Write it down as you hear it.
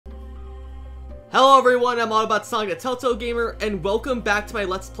Hello everyone, I'm Autobot Sonic, a Telltale gamer, and welcome back to my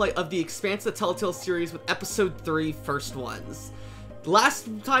Let's Play of the Expanse the Telltale series with Episode 3, First Ones. Last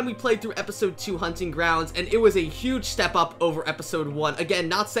time we played through Episode 2, Hunting Grounds, and it was a huge step up over Episode 1. Again,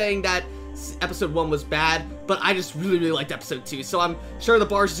 not saying that Episode 1 was bad, but I just really liked Episode 2, so I'm sure the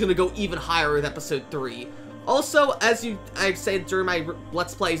bar is just going to go even higher with Episode 3. Also, as I've said during my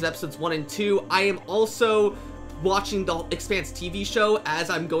Let's Plays of Episodes 1 and 2, I am also watching the Expanse TV show as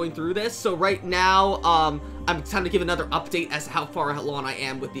I'm going through this, so right now, I'm time to give another update as to how far along I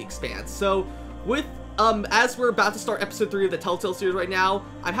am with the Expanse. So, with, as we're about to start episode 3 of the Telltale series right now,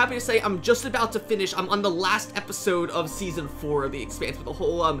 I'm happy to say I'm just about to finish. I'm on the last episode of season 4 of the Expanse with the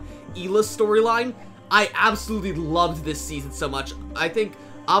whole, Ela storyline. I absolutely loved this season so much. I think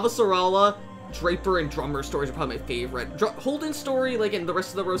Avasarala, Draper, and Drummer stories are probably my favorite. Holden's story, like, and the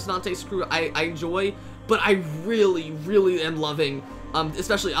rest of the Rocinante crew, I enjoy, but I really am loving,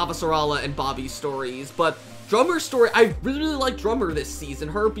 especially Avasarala and Bobby's stories. But Drummer's story, I really like Drummer this season.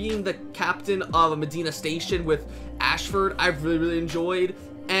 Her being the captain of a Medina station with Ashford, I've really enjoyed.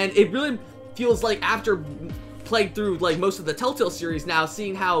 And it really feels like after playing through, like, most of the Telltale series now,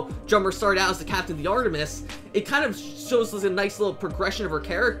 seeing how Drummer started out as the captain of the Artemis, it kind of shows us a nice little progression of her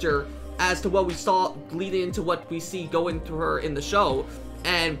character as to what we saw leading into what we see going through her in the show.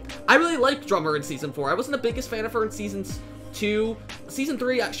 And I really liked Drummer in Season 4. I wasn't the biggest fan of her in Season 2. Season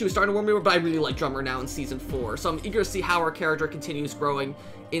 3, she was starting to warm me over, but I really like Drummer now in Season 4. So I'm eager to see how her character continues growing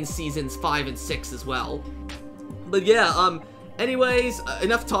in Seasons 5 and 6 as well. But yeah, anyways,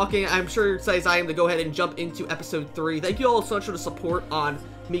 enough talking. I'm sure you're excited as I am to go ahead and jump into Episode 3. Thank you all so much for the support on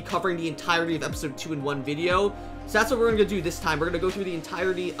me covering the entirety of Episode 2 in one video. So that's what we're going to do this time. We're going to go through the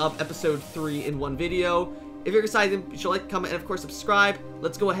entirety of Episode 3 in one video. If you're excited, be sure to like, comment, and of course subscribe.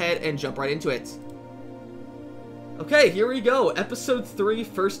 Let's go ahead and jump right into it. Okay, here we go. Episode 3,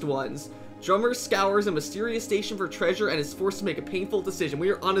 First Ones. Drummer scours a mysterious station for treasure and is forced to make a painful decision. We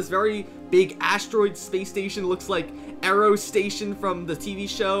are on this very big asteroid space station. It looks like Arrow Station from the TV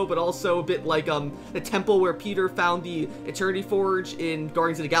show, but also a bit like the temple where Peter found the Eternity Forge in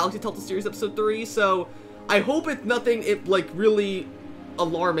Guardians of the Galaxy Telltale series episode 3. So I hope it's nothing like really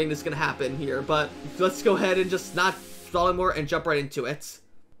alarming that's gonna happen here, but let's go ahead and just not stall anymore and jump right into it.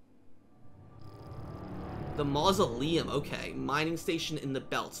 The mausoleum, okay. Mining station in the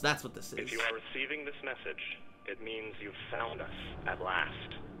belts, that's what this is. If you are receiving this message, it means you've found us at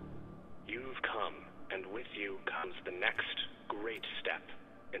last. You've come, and with you comes the next great step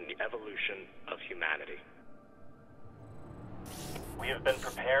in the evolution of humanity. We have been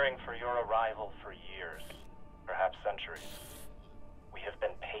preparing for your arrival for years, perhaps centuries. We have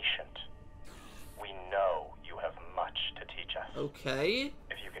been patient. We know you have much to teach us. Okay.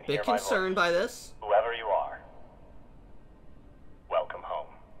 If you can Bit hear my concerned voice, by this. whoever you are, welcome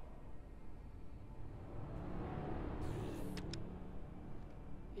home.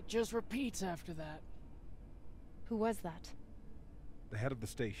 It just repeats after that. Who was that? The head of the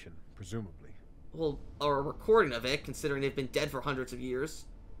station, presumably. Well, or a recording of it, considering they've been dead for hundreds of years.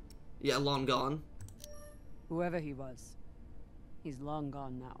 Yeah, long gone. Whoever he was, he's long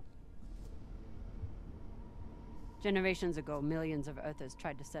gone now. Generations ago, millions of Earthers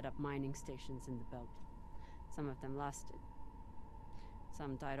tried to set up mining stations in the belt. Some of them lasted.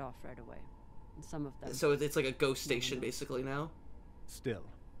 Some died off right away. And some of them... So it's like a ghost station, basically, now? Still,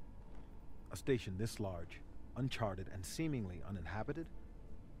 a station this large, uncharted, and seemingly uninhabited?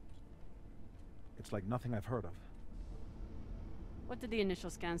 It's like nothing I've heard of. What did the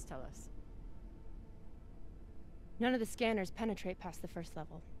initial scans tell us? None of the scanners penetrate past the first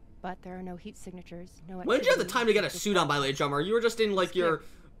level, but there are no heat signatures, no... When did you have the time to get a suit on, by the way, Drummer? You were just in, like, your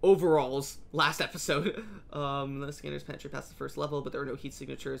overalls last episode. The scanners penetrate past the first level, but there are no heat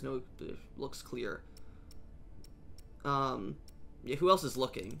signatures, no... looks clear. Yeah, who else is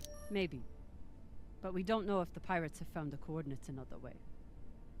looking? Maybe. But we don't know if the pirates have found the coordinates another way.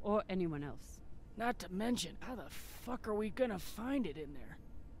 Or anyone else. Not to mention, how the fuck are we gonna find it in there?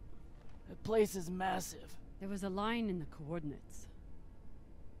 The place is massive. There was a line in the coordinates.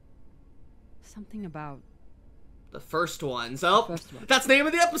 Something about... The first ones. Oh, First one. that's the name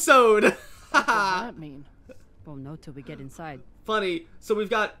of the episode! What does that mean? We'll know till we get inside. Funny. So we've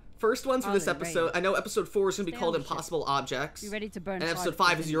got first ones for this Arlen, episode. Rain. I know episode 4 is going to be Stay called on the ship. Impossible Objects. Be ready to burn And episode hard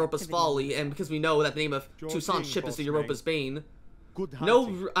 5 for is the Europa's activity. Folly, and because we know that the name of Toussaint's ship is the Europa's Bane. Good No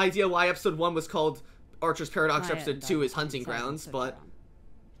hunting. idea why episode 1 was called Archer's Paradox, My episode end, 2 I is Hunting decided to Grounds, search but... around.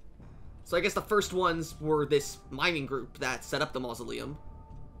 So I guess the first ones were this mining group that set up the mausoleum.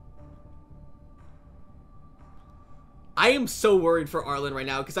 I am so worried for Arlen right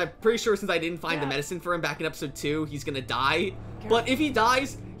now, because I'm pretty sure since I didn't find the medicine for him back in episode 2, he's gonna die. But if he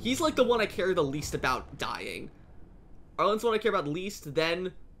dies, He's like the one I care the least about dying. Arlen's the one I care about least,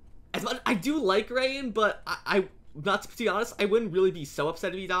 then... As much, I do like Rayan, but I not to be honest, I wouldn't really be so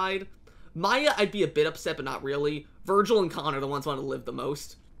upset if he died. Maya, I'd be a bit upset, but not really. Virgil and Con are the ones who want to live the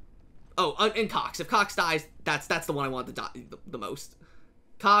most. Oh, and Cox. If Cox dies, that's the one I want to die the most.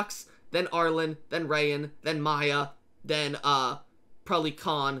 Cox, then Arlen, then Rayan, then Maya, then probably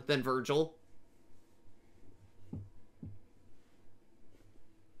Con, then Virgil.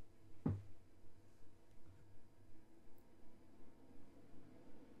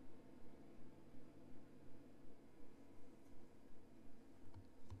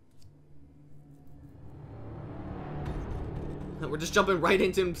 We're just jumping right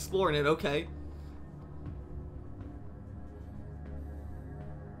into exploring it, okay.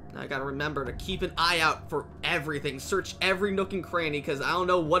 Now I gotta remember to keep an eye out for everything. Search every nook and cranny, because I don't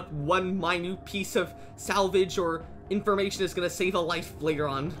know what one minute piece of salvage or information is gonna save a life later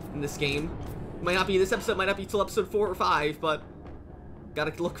on in this game. Might not be this episode, might not be till episode 4 or 5, but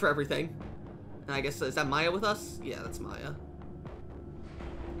gotta look for everything. And I guess, is that Maya with us? Yeah, that's Maya.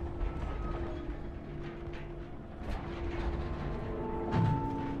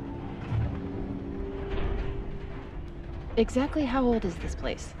 Exactly how old is this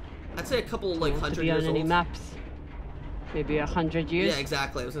place? I'd say a couple, like, 100 years old. To be on any old. maps. Maybe 100 years? Yeah,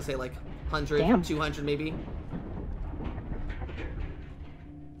 exactly. I was gonna say, like, 100, Damn. 200 maybe.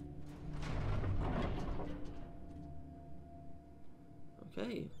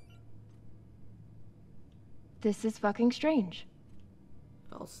 Okay. This is fucking strange.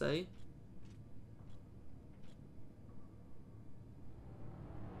 I'll say.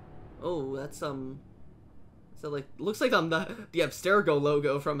 Oh, that's, so, like, looks like I'm the Abstergo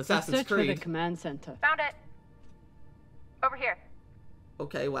logo from Assassin's Let's search Creed. for the command center. Found it. Over here.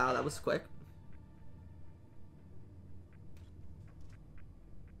 Okay, wow, that was quick.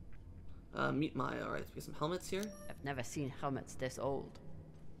 Meet Maya. Alright, we get some helmets here. I've never seen helmets this old.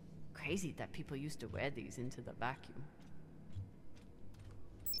 Crazy that people used to wear these into the vacuum.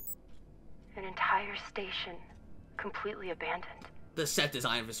 An entire station, completely abandoned. The set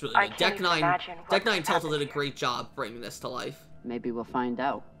design was really I good. can't Deck even 9 imagine what Telltale happened did a here. great job bringing this to life. Maybe we'll find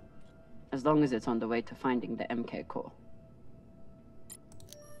out. As long as it's on the way to finding the MK core.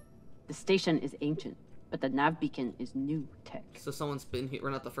 The station is ancient, but the nav beacon is new tech. So someone's been here. We're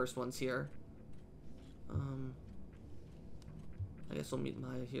not the first ones here. I guess we'll meet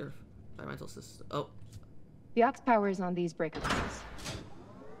Maya here. Environmental system. Oh, The aux power is on these breaker points.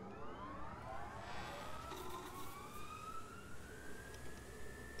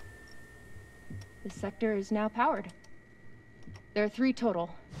 This sector is now powered. There are 3 total.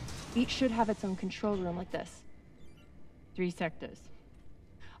 Each should have its own control room like this. 3 sectors.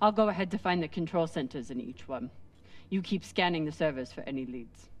 I'll go ahead to find the control centers in each one. You keep scanning the servers for any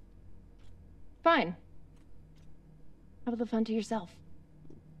leads. Fine. Have the fun to yourself.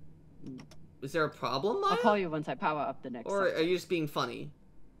 is there a problem, Maya? I'll call you once I power up the next Or sector. are you just being funny?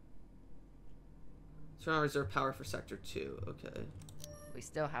 Turn on reserve power for Sector 2. Okay. We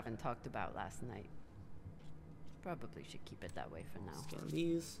still haven't talked about last night. Probably should keep it that way for now. Scan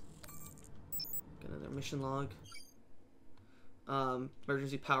these. Get another mission log.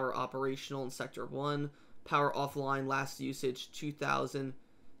 Emergency power operational in Sector 1. Power offline, last usage 2000.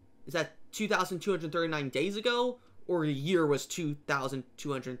 Is that 2,239 days ago? Or a year was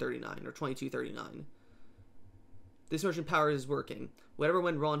 2,239 or 2239? This emergency power is working. Whatever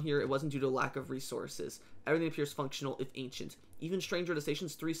went wrong here, it wasn't due to lack of resources. Everything appears functional, if ancient. Even stranger, the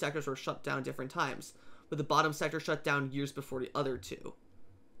station's 3 sectors were shut down different times, with the bottom sector shut down years before the other 2.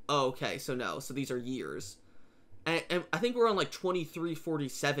 Oh, okay, so no. So these are years. And I think we're on like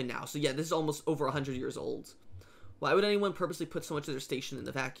 2347 now. So yeah, this is almost over 100 years old. Why would anyone purposely put so much of their station in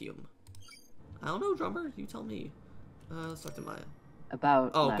the vacuum? I don't know, drummer. You tell me. Let's talk to Maya.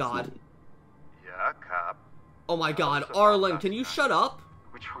 About Oh, last God. night. Yeah, Cap. Oh my God. Also Arlen, last can you night. shut up?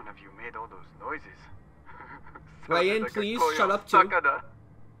 Which one of you made all those noises? Rayan, Sounded like a please coyote shut up too. sakada.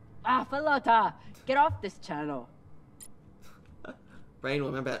 Ah, Falota! Get off this channel! Rain will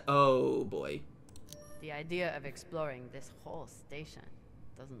remember that. Oh boy. The idea of exploring this whole station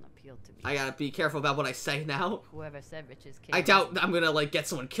doesn't appeal to me. I gotta be careful about what I say now. Whoever said Rich's kid. I doubt I'm gonna like get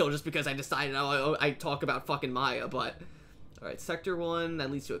someone killed just because I decided I talk about fucking Maya, but alright, Sector 1, that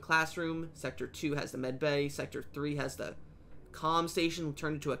leads to a classroom. Sector 2 has the med bay. Sector 3 has the comm station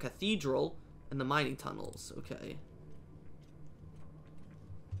turned into a cathedral, and the mining tunnels. Okay.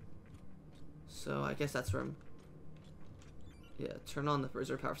 So I guess that's from... Yeah, turn on the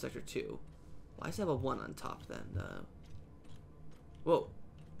reserve power for Sector 2. Why does it have a 1 on top then? Whoa.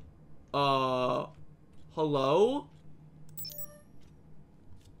 Hello?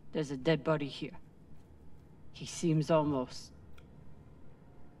 There's a dead body here. He seems almost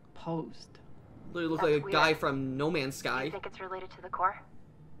posed. Literally looks That's like a weird. guy from No Man's Do Sky. you think it's related to the core?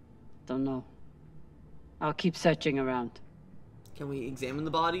 Don't know. I'll keep searching around. Can we examine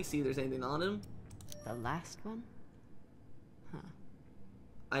the body, see if there's anything on him? The last one? Huh.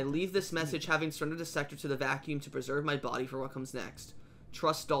 I leave this message having surrendered the sector to the vacuum to preserve my body for what comes next.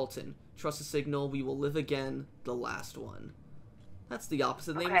 Trust Dalton. Trust the signal. We will live again. The last one. That's the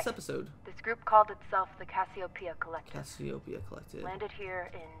opposite name of this episode. This group called itself the Cassiopeia Collective. Cassiopeia Collective. Landed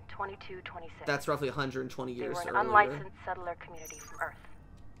here in 2226. That's roughly 120 They years were an earlier. unlicensed settler community from Earth.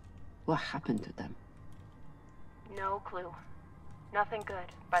 What happened to them? No clue. Nothing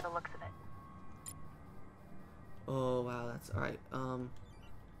good by the looks of it. Oh wow, that's alright. I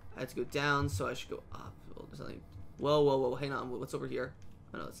had to go down, so I should go up. Oh, there's something. Whoa, whoa, whoa, hang on. What's over here?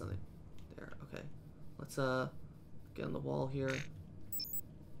 Oh no, that's something. There, okay. Let's get on the wall here.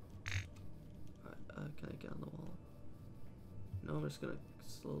 Alright, can I get on the wall? No, I'm just gonna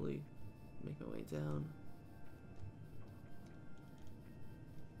slowly make my way down.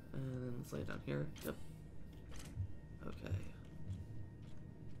 And then let's lay it down here. Yep. Okay.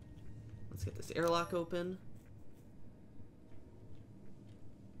 Let's get this airlock open.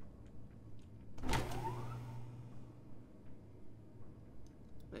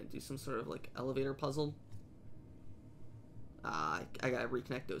 Do some sort of like elevator puzzle. I gotta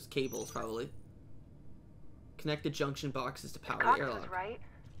reconnect those cables probably. Connect the junction boxes to power Cox the was airlock. right.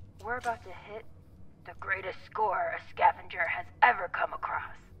 We're about to hit the greatest score a scavenger has ever come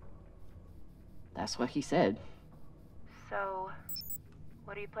across. That's what he said. So,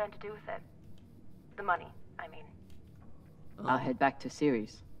 what do you plan to do with it? The money, I mean. I'll head back to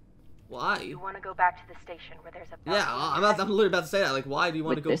Ceres. Why? You want to go back to the station where there's a bounty Yeah, I'm literally about to say that. Like, why do you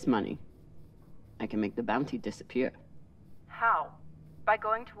want to With go? this money, I can make the bounty disappear. How? By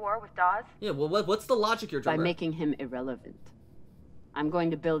going to war with Dawes? Yeah, well, what's the logic here, By Drummer? making him irrelevant. I'm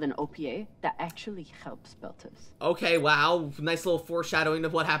going to build an OPA that actually helps Belters. Okay, wow, nice little foreshadowing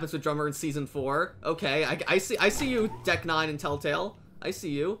of what happens with Drummer in season 4. Okay, I see you, Deck 9 and Telltale. I see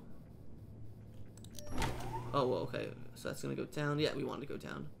you. Oh, well, okay, so that's gonna go down. Yeah, we wanted to go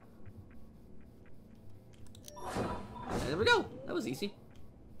down. And there we go. That was easy.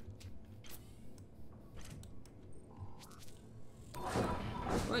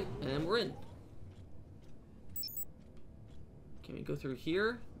 Right, and we're in. Can we go through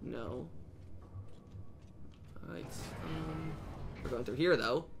here? No. Alright, we're going through here,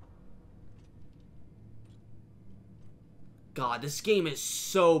 though. God, this game is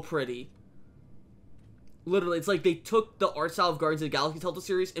so pretty. Literally, it's like they took the art style of Guardians of the Galaxy Telltale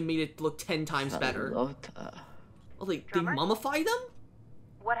series and made it look 10 times better. Oh, like, they Drummer? mummified them?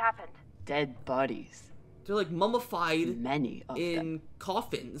 What happened? Dead bodies. They're like mummified Many of in them.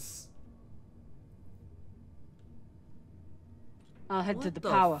 coffins. I'll head What to the the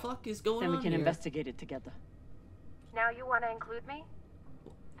power. fuck is going Then on we can here? investigate it together. Now you want to include me?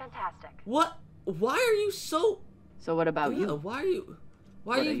 Fantastic. What? Why are you so? So what about Yeah, you? why are you?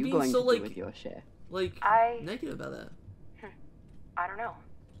 Why What are you being going so to do like with your share? negative about that? I don't know.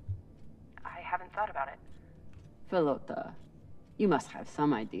 I haven't thought about it. Philota, you must have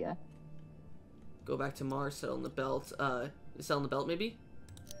some idea. Go back to Mars, settle in the belt. Settle in the belt, maybe?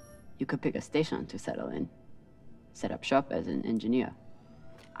 You could pick a station to settle in. Set up shop as an engineer.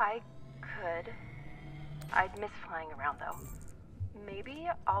 I could. I'd miss flying around, though. Maybe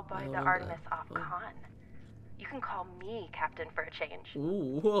I'll buy the remember Artemis that. off Khan. You can call me captain for a change.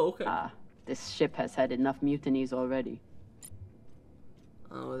 Ooh, whoa, okay. This ship has had enough mutinies already.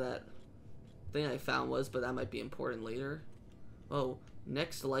 I don't know what that thing I found was, but that might be important later. Oh,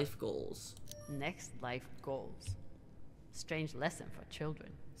 next life goals. Next life goals. Strange lesson for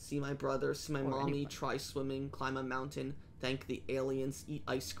children. See my brother, see my Or mommy, anyone. try swimming, climb a mountain, thank the aliens, eat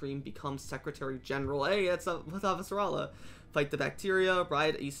ice cream, become Secretary General. Hey, that's Officer Rala. Fight the bacteria,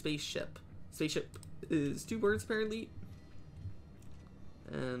 ride a spaceship. Spaceship is 2 words, apparently.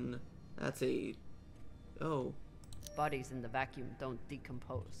 And that's a... Oh. Bodies in the vacuum don't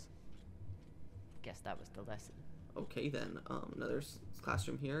decompose. Guess that was the lesson. Okay, then. Another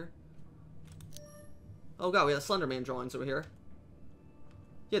classroom here. Oh god, we have Slender Man drawings over here.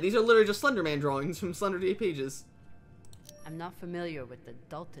 Yeah, these are literally just Slender Man drawings from Slender Day pages. I'm not familiar with the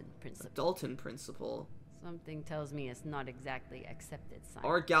Dalton principle. Dalton principle. Something tells me it's not exactly accepted science.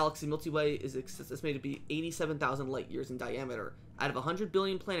 Our galaxy, Milky Way, is estimated to be 87,000 light years in diameter. Out of 100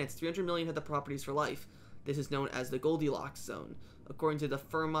 billion planets, 300 million have the properties for life. This is known as the Goldilocks zone. According to the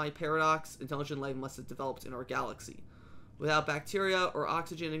Fermi paradox, intelligent life must have developed in our galaxy. Without bacteria or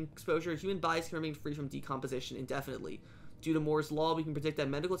oxygen exposure, human bodies can remain free from decomposition indefinitely. Due to Moore's law, we can predict that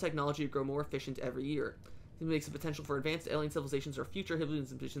medical technology will grow more efficient every year. This makes the potential for advanced alien civilizations or future human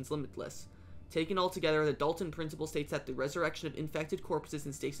civilizations limitless. Taken all together, the Dalton principle states that the resurrection of infected corpses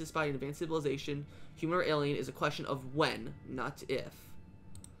in stasis by an advanced civilization, human or alien, is a question of when, not if.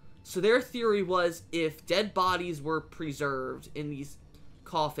 So their theory was if dead bodies were preserved in these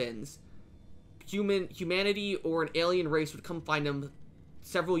coffins, humanity or an alien race would come find them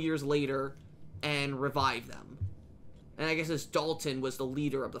several years later and revive them. And I guess this Dalton was the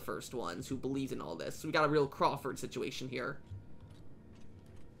leader of the first ones who believed in all this. So we got a real Crawford situation here.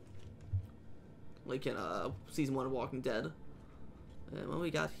 Like in season 1 of Walking Dead. And what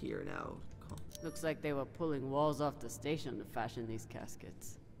we got here now? Looks like they were pulling walls off the station to fashion these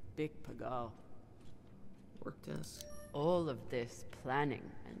caskets. Big pagal. Work desk. All of this planning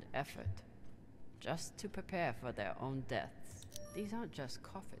and effort, just to prepare for their own deaths. These aren't just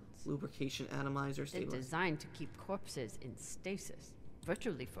coffins. Lubrication atomizer. They're designed to keep corpses in stasis,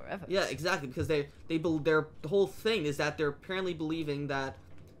 virtually forever. Yeah, exactly. Because the whole thing is that they're apparently believing that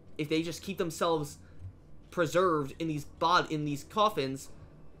if they just keep themselves preserved in these coffins,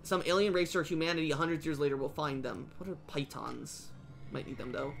 some alien race or humanity 100 years later will find them. What are pythons? Might need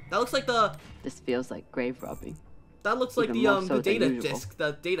them though. That looks like the. This feels like grave robbing. That looks like the data disk,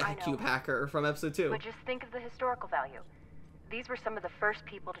 the data cube hacker from episode 2. But just think of the historical value. These were some of the first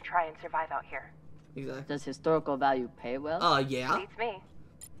people to try and survive out here. Exactly. Does historical value pay well? Yeah. Beats me.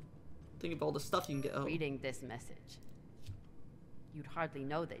 Think of all the stuff you can get. Oh. Reading this message, you'd hardly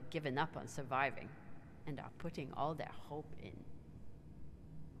know they'd given up on surviving and are putting all their hope in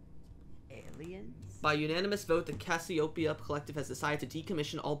aliens? By unanimous vote, the Cassiopeia Collective has decided to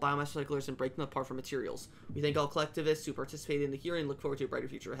decommission all biomass recyclers and break them apart for materials. We thank all collectivists who participated in the hearing and look forward to a brighter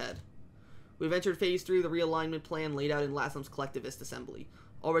future ahead. We've entered phase 3 of the realignment plan laid out in Laslam's collectivist assembly.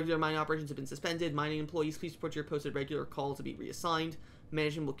 All regular mining operations have been suspended. Mining employees, please report to your posted regular call to be reassigned.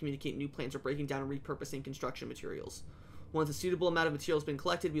 Management will communicate new plans for breaking down and repurposing construction materials. Once a suitable amount of material has been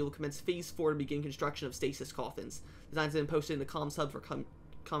collected, we will commence phase 4 to begin construction of stasis coffins. Designs have been posted in the comms hub for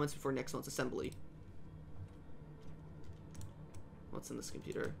comments before next month's assembly. What's in this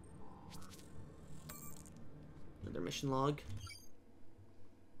computer? Another mission log.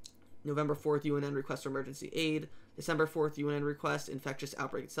 November 4th, UNN request for emergency aid. December 4th, UNN request infectious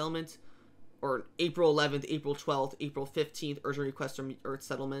outbreak settlement. Or April 11th, April 12th, April 15th, urgent request from Earth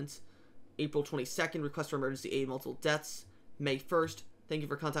settlement. April 22nd, request for emergency aid, multiple deaths. May 1st, thank you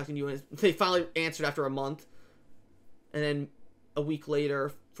for contacting UNN. They finally answered after a month. And then a week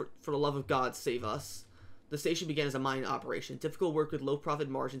later, for the love of God, save us. The station began as a mining operation. Difficult work with low profit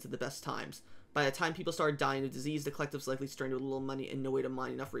margins at the best times. By the time people started dying of disease, the collectives likely strained with little money and no way to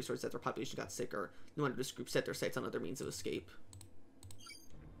mine enough resources that their population got sicker. No wonder this group set their sights on other means of escape.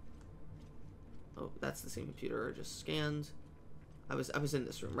 Oh, that's the same computer I just scanned. I was in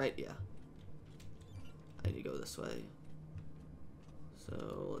this room, right? Yeah. I need to go this way.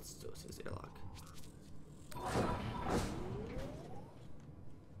 So let's do a airlock.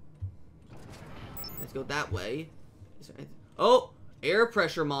 Let's go that way. Is there anything? Oh, air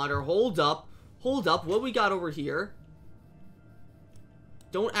pressure monitor. Hold up. Hold up. What we got over here?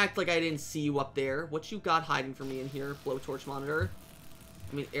 Don't act like I didn't see you up there. What you got hiding from me in here? Blowtorch monitor.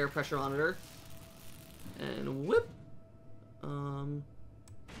 I mean, air pressure monitor. And whip. I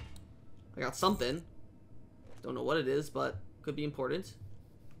got something. Don't know what it is, but could be important.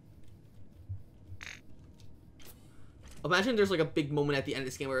 Imagine there's like a big moment at the end of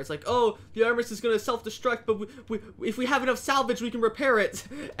this game where it's like, oh, the armorist is going to self-destruct, but if we have enough salvage, we can repair it.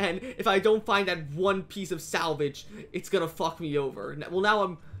 And if I don't find that one piece of salvage, it's going to fuck me over. Well,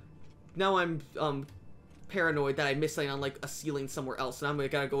 now I'm paranoid that I missed something on like a ceiling somewhere else, and I'm going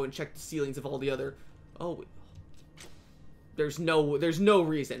to go and check the ceilings of all the other. Oh, there's no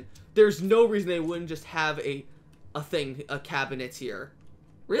reason. There's no reason they wouldn't just have a cabinet here.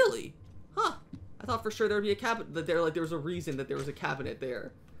 Really? Huh. I thought for sure there would be a cabinet, that there was a reason that there was a cabinet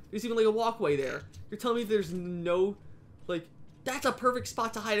there. There's even like a walkway there. You're telling me there's no, like, that's a perfect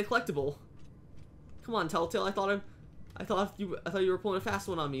spot to hide a collectible. Come on, Telltale. I thought you were pulling a fast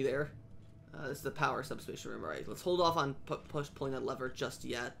one on me there. This is the power substation room. All right, let's hold off on pulling that lever just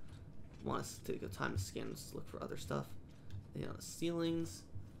yet. I want us to take the time to scan and look for other stuff. You know, the ceilings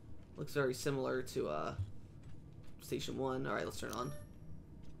looks very similar to Station 1. All right, let's turn it on.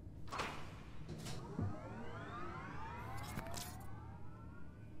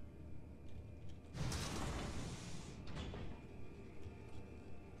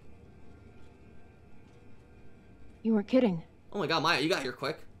 You weren't kidding. Oh my god, Maya, you got here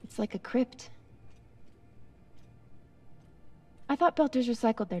quick. It's like a crypt. I thought Belters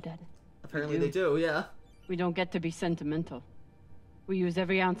recycled their dead. Apparently they do, yeah. We don't get to be sentimental. We use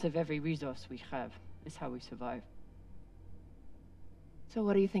every ounce of every resource we have. It's how we survive. So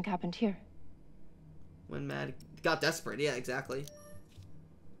what do you think happened here? When Maddie got desperate, yeah, exactly.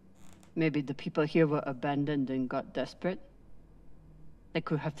 Maybe the people here were abandoned and got desperate. They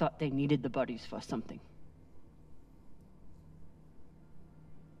could have thought they needed the bodies for something.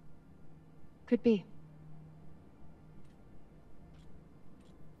 Could be.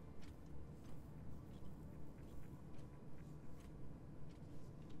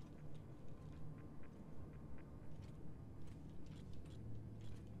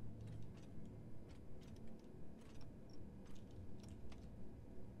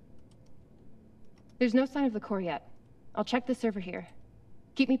 There's no sign of the core yet. I'll check the server here.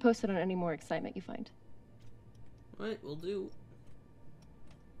 Keep me posted on any more excitement you find. Right, we'll do.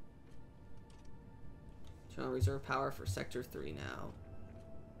 Channel reserve power for Sector 3 now.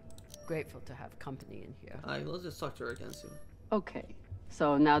 Grateful to have company in here. Let's just talk to her again soon. Okay,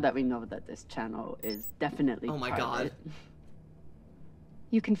 so now that we know that this channel is definitely Oh my god.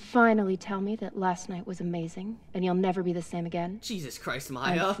 You can finally tell me that last night was amazing, and you'll never be the same again? Jesus Christ,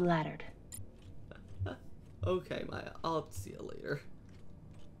 Maya. I'm flattered. Okay, Maya. I'll see you later.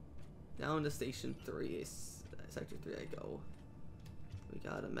 Down to Station 3. Sector 3 I go. We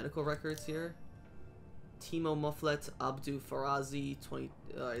got medical records here. Timo Mufflet, Abdu Farazi, 20...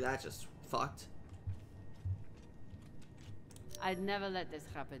 that just fucked. I'd never let this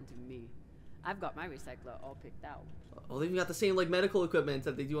happen to me. I've got my recycler all picked out. Well, they've got the same, like, medical equipment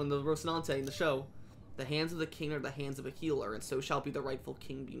that they do on the Rocinante in the show. The hands of the king are the hands of a healer, and so shall be the rightful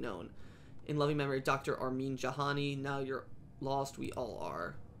king be known. In loving memory of Dr. Armin Jahani, now you're lost, we all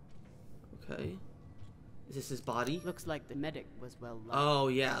are. Okay. Is this his body? Looks like the medic was well loved. Oh,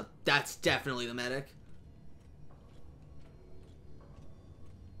 yeah. That's definitely the medic.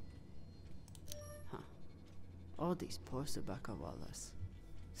 Huh. All these poor Sabakawalas,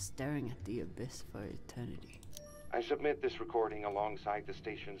 staring at the abyss for eternity. I submit this recording alongside the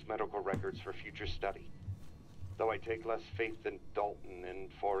station's medical records for future study. Though I take less faith than Dalton in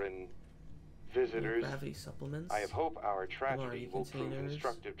foreign visitors, gravity supplements. I have hope our tragedy will prove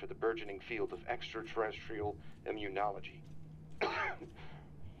instructive to the burgeoning field of extraterrestrial immunology.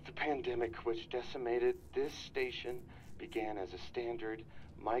 The pandemic which decimated this station began as a standard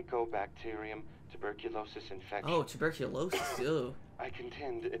Mycobacterium tuberculosis infection. Oh, tuberculosis, ew. I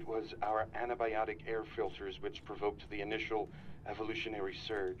contend it was our antibiotic air filters which provoked the initial evolutionary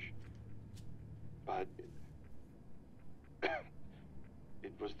surge. But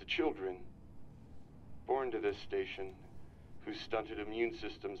it was the children born to this station whose stunted immune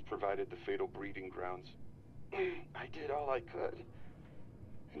systems provided the fatal breeding grounds. I did all I could.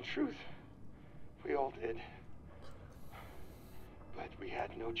 In truth, we all did. But we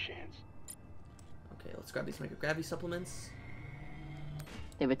had no chance. Okay, let's grab these microgravity supplements.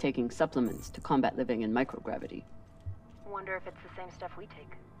 They were taking supplements to combat living in microgravity. Wonder if it's the same stuff we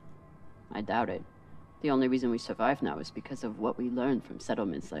take. I doubt it. The only reason we survive now is because of what we learned from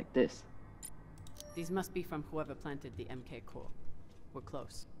settlements like this. These must be from whoever planted the MK core. We're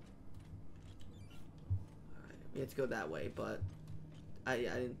close. Alright, we had to go that way, but I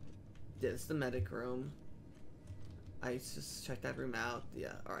didn't. This is the medic room. I just checked that room out.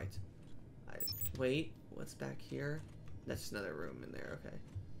 Yeah, alright. Wait, what's back here? That's just another room in there, okay.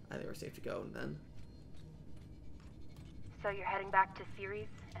 I think we're safe to go then. So you're heading back to Ceres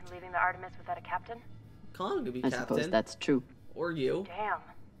and leaving the Artemis without a captain? Colin could be I captain. suppose that's true. Or you. Damn.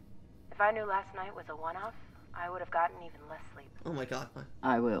 If I knew last night was a one-off, I would have gotten even less sleep. Oh my god.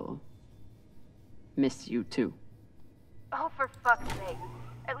 I will miss you too. Oh, for fuck's sake.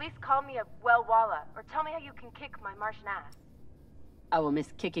 At least call me a well-walla, or tell me how you can kick my Martian ass. I will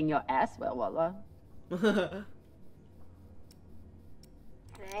miss kicking your ass, well, Walla.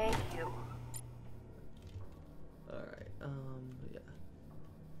 Thank you. Alright, yeah.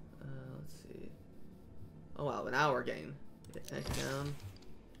 Let's see. Oh wow, an hour gain. Heck down.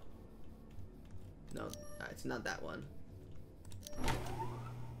 No, it's not that one.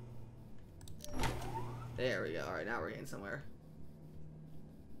 There we go. Alright, now we're getting somewhere.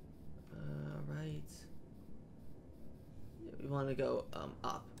 Right. Yeah, we want to go,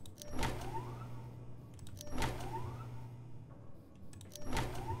 up.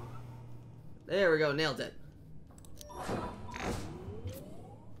 There we go, nailed it.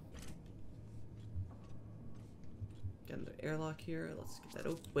 Got another airlock here. Let's get that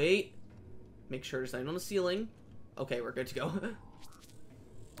open. Wait. Make sure there's nothing on the ceiling. Okay, we're good to go.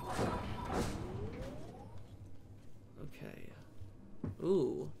 Okay.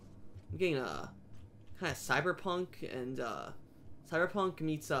 Ooh. I'm getting a kind of cyberpunk and cyberpunk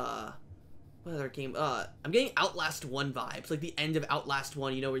meets what other game? I'm getting Outlast 1 vibes, like the end of Outlast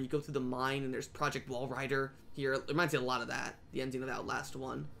 1, you know, where you go through the mine and there's Project Wall Rider here. It reminds me a lot of that, the ending of Outlast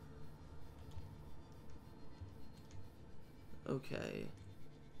 1. Okay.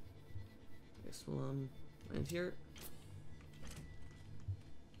 I guess we'll, land here.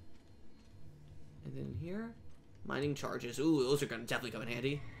 And then here, mining charges. Ooh, those are gonna definitely come in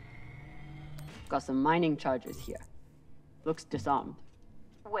handy. Got some mining charges here. Looks disarmed.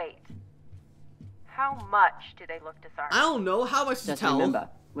 Wait. How much do they look disarmed? I don't know. How much to Just tell? remember,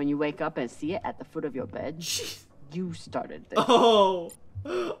 when you wake up and see it at the foot of your bed, Jeez. you started this. Oh!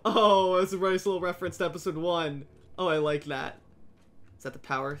 Oh, that's a nice little reference to episode 1. Oh, I like that. Is that the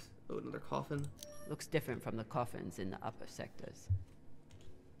power? Oh, another coffin. Looks different from the coffins in the upper sectors.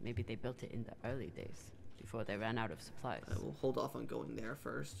 Maybe they built it in the early days, before they ran out of supplies. I will hold off on going there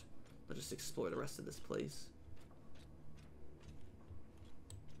first. I'll just explore the rest of this place.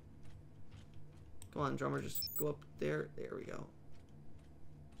 Come on, drummer, just go up there. There we go.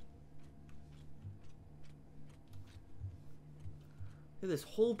 Look at this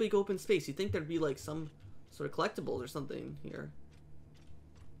whole big open space. You'd think there'd be like some sort of collectibles or something here.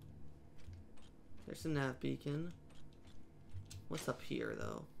 There's a nav beacon. What's up here,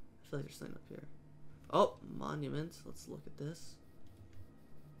 though? I feel like there's something up here. Oh, monuments. Let's look at this.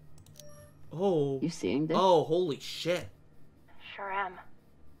 Oh. You seeing this? Oh, holy shit. Sure am.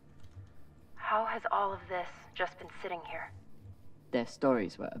 How has all of this just been sitting here? Their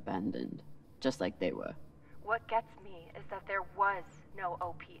stories were abandoned, just like they were. What gets me is that there was no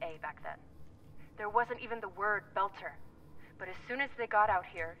OPA back then. There wasn't even the word Belter. But as soon as they got out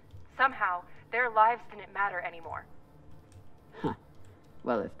here, somehow, their lives didn't matter anymore. Huh.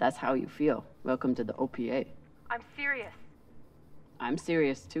 Well, if that's how you feel, welcome to the OPA. I'm serious. I'm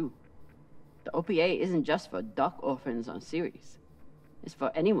serious too. The OPA isn't just for dock orphans on Ceres. It's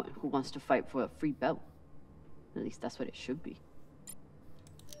for anyone who wants to fight for a free belt. At least that's what it should be.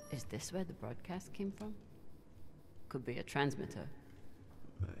 Is this where the broadcast came from? Could be a transmitter.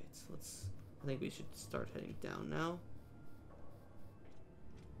 Alright, so let's... I think we should start heading down now.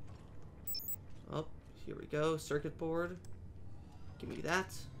 Oh, here we go. Circuit board. Give me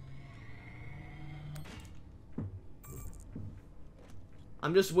that.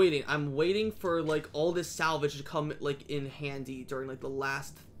 I'm just waiting. I'm waiting for, like, all this salvage to come, like, in handy during, like, the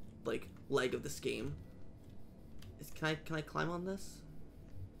last, like, leg of this game. Can I climb on this?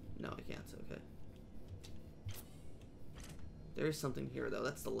 No, I can't. Okay. There is something here, though.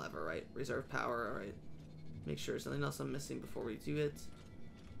 That's the lever, right? Reserve power. Alright. Make sure there's nothing else I'm missing before we do it.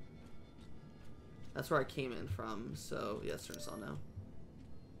 That's where I came in from, so, yeah, let's turn this on now.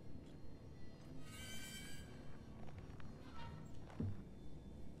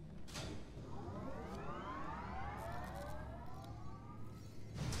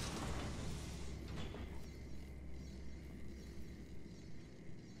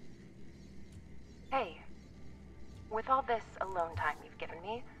 Hey, with all this alone time you've given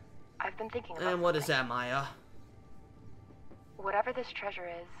me, I've been thinking about And what is something. that, Maya? Whatever this treasure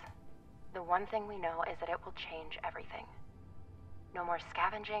is, the one thing we know is that it will change everything. No more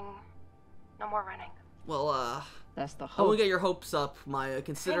scavenging, no more running. Well, that's the I hope. won't get your hopes up, Maya,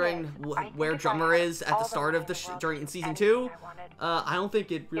 considering where Drummer is at the start of the during Season 2. I don't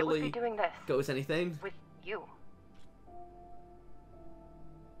think it really doing this goes anything. with you.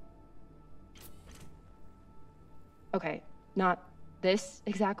 Okay, not this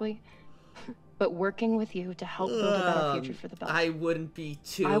exactly, but working with you to help build a better future for the belt. I wouldn't be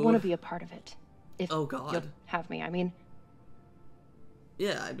too... I want to be a part of it. If Oh, God. you'll have me, I mean...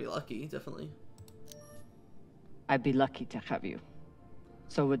 Yeah, I'd be lucky, definitely. I'd be lucky to have you.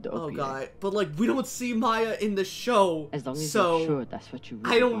 So would the OPA. Oh, God. But, like, we don't see Maya in the show, As long as so you're sure that's what you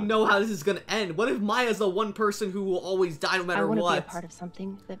really I don't want. know how this is gonna end. What if Maya's the one person who will always die no I matter want to be a what? part of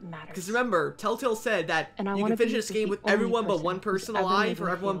something that matters. Because remember, Telltale said that And I you wanna can finish be this game the with only everyone but person one who's person ever alive, made or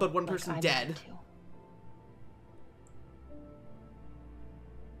me everyone feel but one like person I dead. wanted to.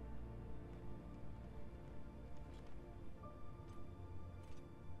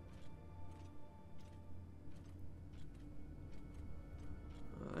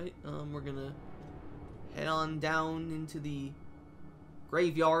 Alright, we're gonna head on down into the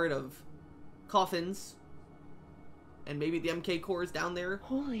graveyard of coffins. And maybe the MK core is down there.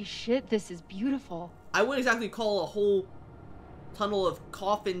 Holy shit, this is beautiful. I wouldn't exactly call a whole tunnel of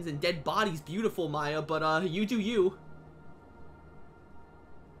coffins and dead bodies beautiful, Maya, but you do you.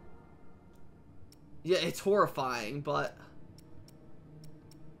 Yeah, it's horrifying, but...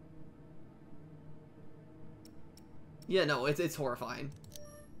 Yeah, no, it's horrifying.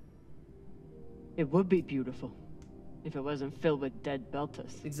 It would be beautiful if it wasn't filled with dead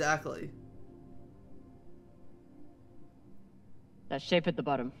belters. Exactly. That shape at the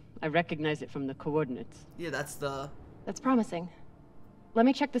bottom. I recognize it from the coordinates. Yeah, that's the... That's promising. Let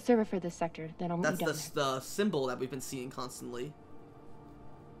me check the server for this sector, then I'll meet you down That's the symbol that we've been seeing constantly.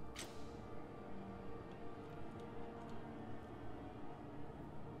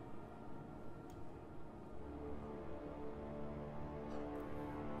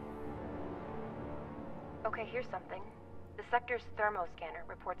 Okay, here's something. The sector's thermo scanner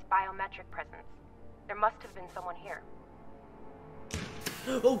reports biometric presence. There must have been someone here.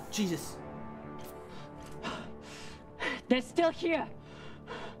 Oh, Jesus. They're still here.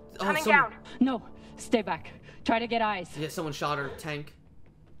 Oh, Coming down. No, stay back. Try to get eyes. Yeah, someone shot her tank.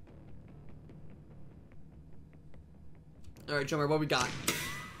 Alright, drummer, what we got?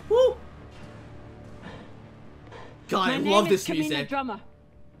 Woo! God, I love this music. Drummer.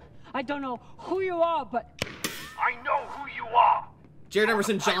 I don't know who you are, but... I know who you are! Jared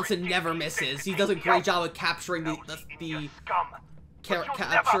Emerson Johnson never misses. He does a great job of capturing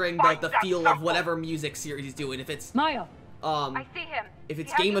capturing the feel of whatever music series he's doing. If it's Maya, I see him. if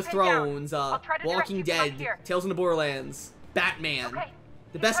it's Game of Thrones, Walking Dead, Tales from the Borderlands, Batman. Okay.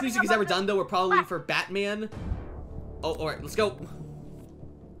 The best music he's ever done though were probably for Batman. Oh, alright, let's go.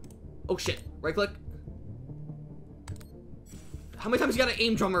 Oh shit, right click. How many times you gotta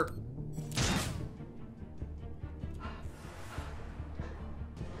aim, drummer?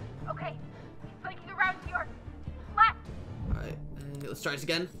 Okay, he's flanking around to your left. Alright, let's try this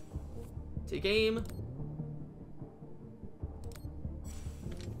again. Take aim.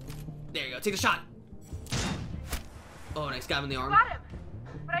 There you go, take the shot. Oh, nice, got him in the arm. Got him,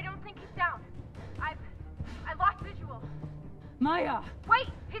 but I don't think he's down. I lost visual. Maya! Wait,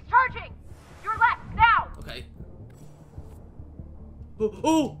 he's charging! Your left, now! Okay. Oh,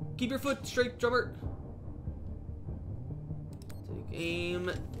 oh! Keep your foot straight, drummer. Take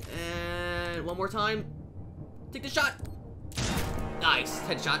aim, and one more time. Take the shot. Nice,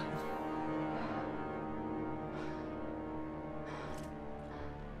 headshot.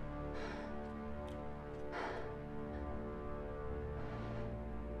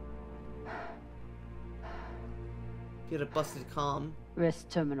 Get a busted comm. Wrist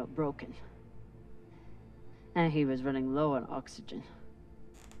terminal broken. And he was running low on oxygen.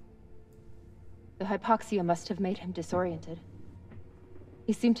 The hypoxia must have made him disoriented.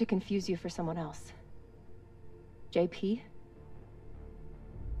 He seemed to confuse you for someone else. JP?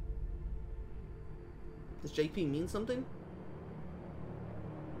 Does JP mean something?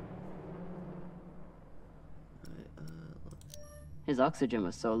 His oxygen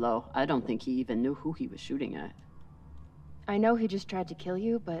was so low, I don't think he even knew who he was shooting at. I know he just tried to kill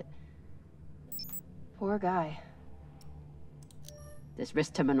you, but... poor guy. This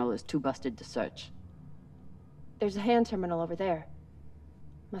wrist terminal is too busted to search. There's a hand terminal over there.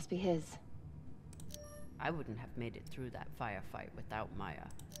 Must be his. I wouldn't have made it through that firefight without Maya.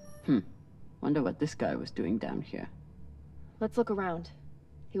 Wonder what this guy was doing down here. Let's look around.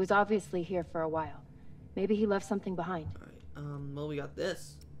 He was obviously here for a while. Maybe he left something behind. Alright, well, we got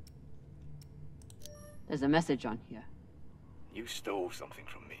this. There's a message on here. You stole something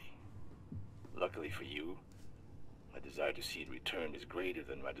from me. Luckily for you, my desire to see it returned is greater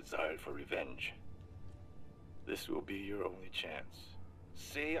than my desire for revenge. This will be your only chance.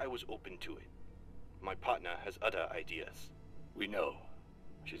 Say I was open to it. My partner has other ideas. We know.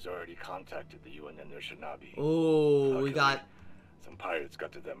 She's already contacted the UN and their Shinabi. Oh, Luckily, we got... some pirates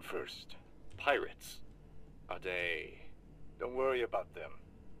got to them first. Pirates? Are they... Don't worry about them.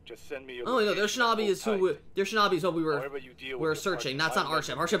 Just send me your... Oh, no, their Shinabi is who... Their Shinabi is what we were searching. That's not our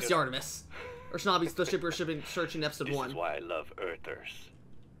ship. Our ship's the Artemis. Our Shinabi's the ship we're searching in episode 1. This is why I love Earthers.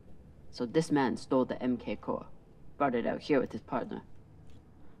 So this man stole the MK core. Brought it out here with his partner.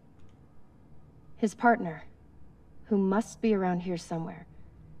 His partner, who must be around here somewhere.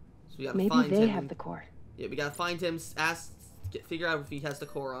 So we gotta Maybe find they him. have the core. Yeah, we gotta find him, figure out if he has the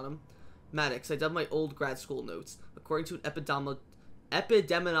core on him. Maddox, I dug my old grad school notes. According to an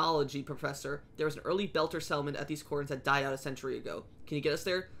epidemiology professor, there was an early Belter settlement at these coordinates that died out a century ago. Can you get us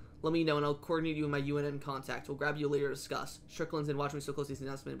there? Let me know and I'll coordinate you with my UNN contact. We'll grab you later to discuss. Strickland's in watching me so closely to the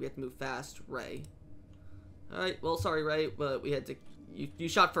announcement. We have to move fast. Ray. Alright, well, sorry, Ray, but we had to... You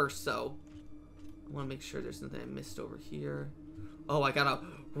shot first, so... I want to make sure there's nothing I missed over here. Oh, I gotta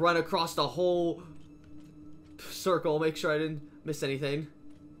run across the whole circle, make sure I didn't miss anything.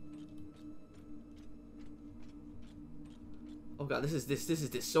 Oh god, this is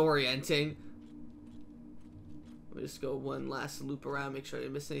disorienting. Let me just go one last loop around, make sure I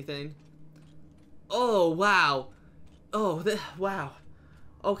didn't miss anything. Oh wow. Oh, wow.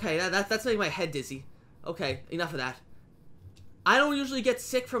 Okay, that's making my head dizzy. Okay, enough of that. I don't usually get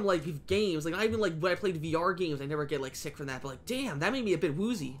sick from, like, games. Like, not even, like, when I played VR games, I never get, like, sick from that. But, like, damn, that made me a bit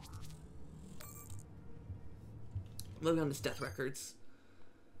woozy. Moving on to death records.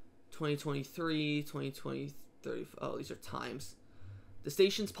 2023, 2020, 30... Oh, these are times. The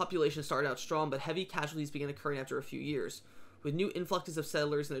station's population started out strong, but heavy casualties began occurring after a few years. With new influxes of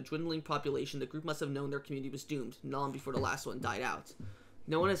settlers and a dwindling population, the group must have known their community was doomed, long before the last one died out.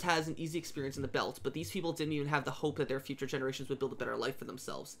 No one has an easy experience in the Belt, but these people didn't even have the hope that their future generations would build a better life for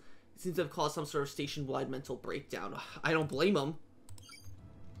themselves. It seems to have caused some sort of station-wide mental breakdown. I don't blame them.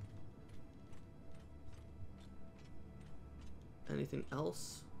 Anything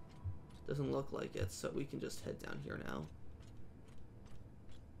else? Doesn't look like it, so we can just head down here now.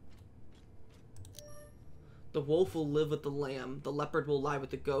 The wolf will live with the lamb, the leopard will lie with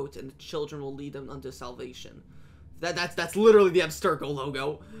the goat, and the children will lead them unto salvation. That's literally the Abstergo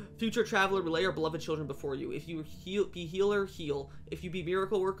logo. Future traveler, lay our beloved children before you. If you be healer, heal. If you be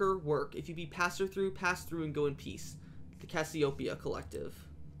miracle worker, work. If you be passer through, pass through and go in peace. The Cassiopeia Collective.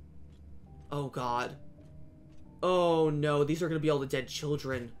 Oh god. Oh no, these are gonna be all the dead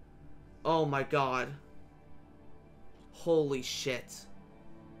children. Oh my god. Holy shit.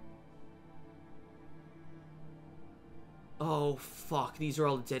 Oh fuck, these are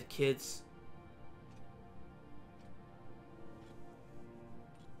all the dead kids.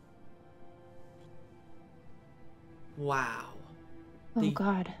 Wow. Oh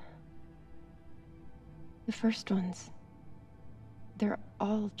god. The first ones. They're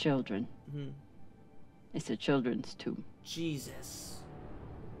all children. Mm-hmm. It's a children's tomb. Jesus.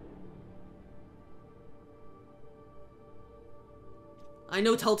 I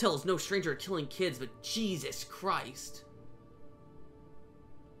know Telltale is no stranger to killing kids, but Jesus Christ.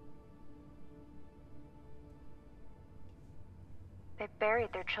 They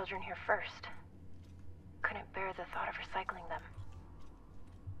buried their children here first. Couldn't bear the thought of recycling them.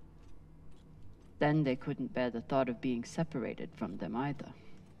 Then they couldn't bear the thought of being separated from them either.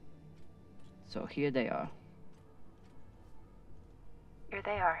 So here they are. Here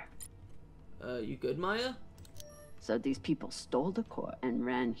they are. You good, Maya? So these people stole the core and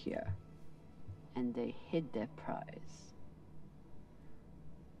ran here. And they hid their prize.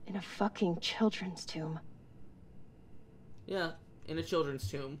 In a fucking children's tomb. Yeah, in a children's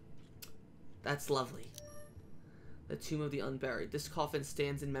tomb. That's lovely. The Tomb of the Unburied. This coffin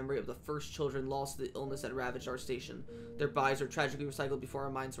stands in memory of the first children lost to the illness that ravaged our station. Their bodies were tragically recycled before our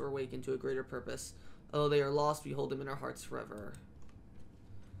minds were awakened to a greater purpose. Although they are lost, we hold them in our hearts forever.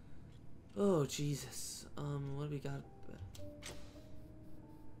 Oh, Jesus. What do we got?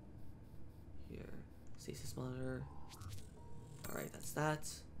 Here. Stasis monitor. Alright, that's that.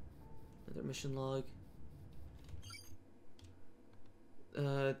 Another mission log.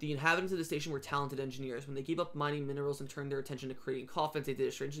 The inhabitants of the station were talented engineers. When they gave up mining minerals and turned their attention to creating coffins, they did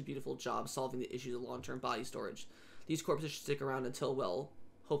a strangely beautiful job solving the issues of long-term body storage. These corpses should stick around until, well,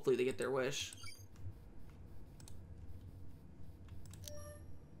 hopefully they get their wish.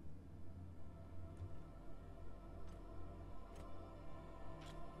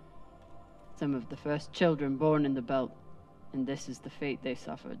 Some of the first children born in the Belt, and this is the fate they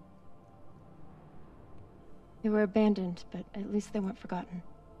suffered. They were abandoned, but at least they weren't forgotten.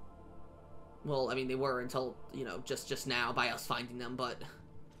 Well, I mean, they were until, you know, just now by us finding them, but...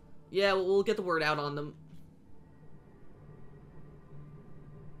 Yeah, we'll get the word out on them.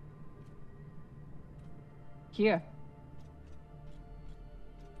 Here.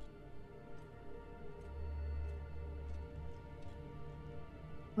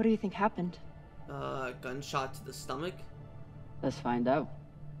 What do you think happened? Gunshot to the stomach? Let's find out.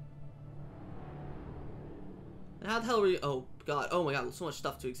 How the hell were you? Oh god, oh my god, so much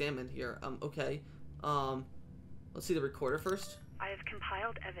stuff to examine here. Okay. Let's see the recorder first. I have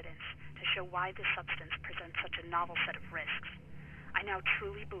compiled evidence to show why this substance presents such a novel set of risks. I now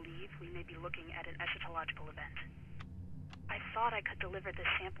truly believe we may be looking at an eschatological event. I thought I could deliver this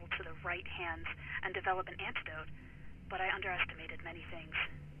sample to the right hands and develop an antidote, but I underestimated many things.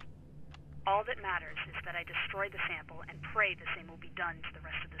 All that matters is that I destroy the sample and pray the same will be done to the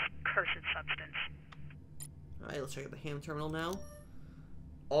rest of this cursed substance. Alright, let's check out the ham terminal now.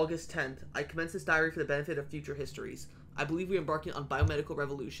 August 10th. I commence this diary for the benefit of future histories. I believe we are embarking on biomedical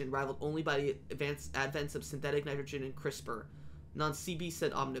revolution, rivaled only by the advents of synthetic nitrogen and CRISPR. Non sibi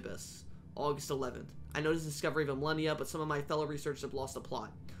sed omnibus. August 11th. I noticed the discovery of a millennia, but some of my fellow researchers have lost the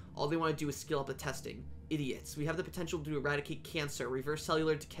plot. All they want to do is scale up the testing. Idiots. We have the potential to eradicate cancer, reverse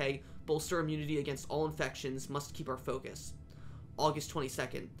cellular decay, bolster immunity against all infections, must keep our focus. August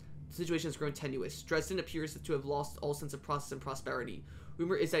 22nd. situation has grown tenuous. Dresden appears to have lost all sense of process and prosperity.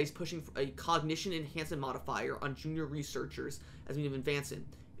 Rumor is that he's pushing for a cognition enhancement modifier on junior researchers as we advance him.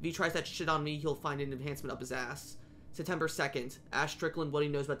 If he tries that shit on me, he'll find an enhancement up his ass. September 2nd. Ask Strickland what he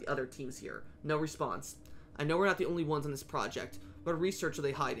knows about the other teams here. No response. I know we're not the only ones on this project. What research are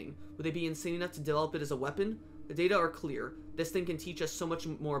they hiding? Would they be insane enough to develop it as a weapon? The data are clear. This thing can teach us so much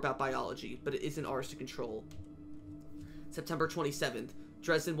more about biology, but it isn't ours to control. September 27th.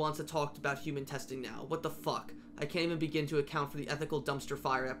 Dresden wants to talk about human testing now. What the fuck? I can't even begin to account for the ethical dumpster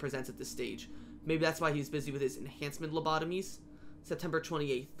fire that presents at this stage. Maybe that's why he's busy with his enhancement lobotomies? September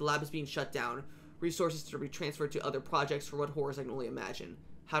 28th. The lab is being shut down. Resources to be transferred to other projects for what horrors I can only imagine.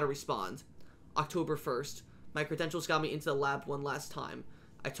 How to respond. October 1st. My credentials got me into the lab one last time.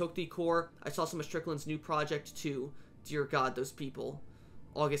 I took the core. I saw some of Strickland's new project too. Dear God, those people.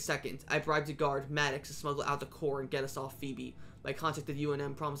 August 2nd. I bribed a guard, Maddox, to smuggle out the core and get us off Phoebe. My contact at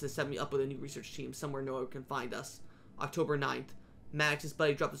UNM promised to set me up with a new research team somewhere no one can find us. October 9th. Maddox's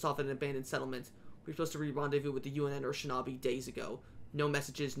buddy dropped us off at an abandoned settlement. We were supposed to re-rendezvous with the UNN or Shinobi days ago. No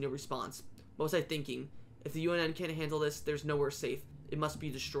messages, no response. What was I thinking? If the UNN can't handle this, there's nowhere safe. It must be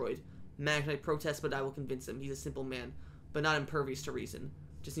destroyed. Maddox might protest, but I will convince him. He's a simple man, but not impervious to reason.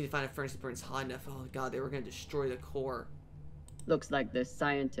 Just need to find a furnace that burns hot enough. Oh god, they were going to destroy the core. Looks like the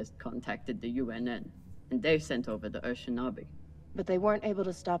scientist contacted the UNN, and they sent over the Shinobi. But they weren't able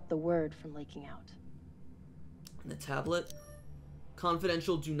to stop the word from leaking out. The tablet?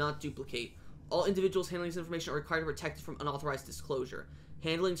 Confidential, do not duplicate. All individuals handling this information are required to protect it from unauthorized disclosure.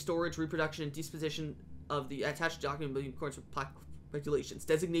 Handling, storage, reproduction, and disposition of the attached document will be in accordance with regulations.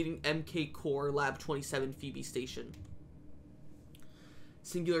 Designating MK Core Lab 27 Phoebe Station.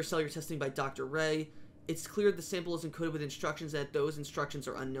 Singular cellular testing by Dr. Ray. It's clear the sample is encoded with instructions that those instructions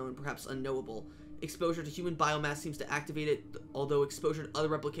are unknown, perhaps unknowable. Exposure to human biomass seems to activate it, although exposure to other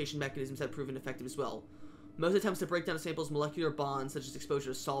replication mechanisms have proven effective as well. Most attempts to break down a sample's molecular bonds, such as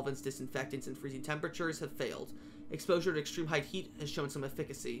exposure to solvents, disinfectants, and freezing temperatures, have failed. Exposure to extreme high heat has shown some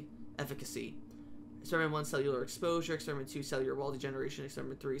efficacy. Experiment 1, cellular exposure. Experiment 2, cellular wall degeneration.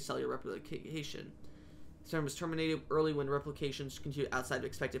 Experiment 3, cellular replication. Experiment was terminated early when replications continued outside of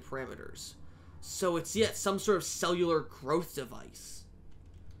expected parameters. So it's yet some sort of cellular growth device.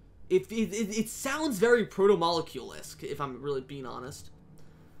 It sounds very proto-molecule-esque, if I'm really being honest.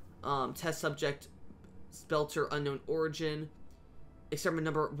 Test subject, Spelter, unknown origin. Experiment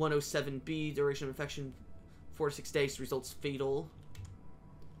number 107B, duration of infection 4 to 6 days, results fatal.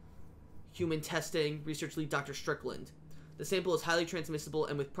 Human testing, research lead Dr. Strickland. The sample is highly transmissible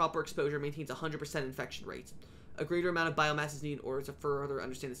and with proper exposure maintains 100% infection rate. A greater amount of biomass is needed in order to further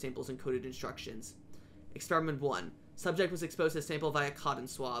understand the sample's encoded instructions. Experiment 1. Subject was exposed to the sample via cotton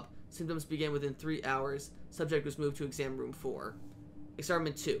swab. Symptoms began within 3 hours. Subject was moved to exam room 4.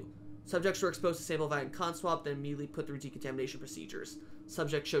 Experiment 2. Subjects were exposed to sample via cotton swab, then immediately put through decontamination procedures.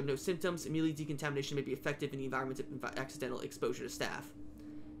 Subject showed no symptoms. Immediately decontamination may be effective in the environment of accidental exposure to staff.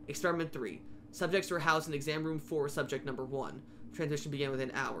 Experiment 3. Subjects were housed in exam room 4 with subject number 1. Transmission began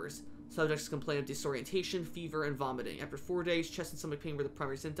within hours. Subjects complained of disorientation, fever, and vomiting. After 4 days, chest and stomach pain were the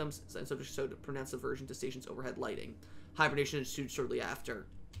primary symptoms, and subjects showed a pronounced aversion to station's overhead lighting. Hibernation ensued shortly after.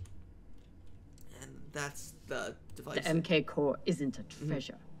 And that's the device. The MK core isn't a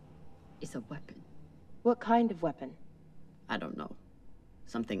treasure. It's a weapon. What kind of weapon? I don't know.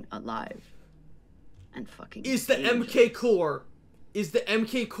 Something alive. And fucking Is the MK core... Is the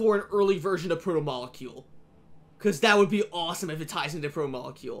MK core an early version of Proto-Molecule? Because that would be awesome if it ties into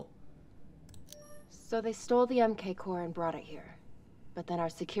Proto-Molecule. So they stole the MK core and brought it here. But then our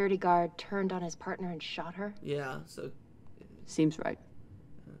security guard turned on his partner and shot her? Yeah, so... Seems right.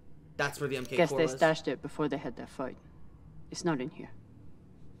 That's where the MK Guess core they was. stashed it before they had their fight. It's not in here.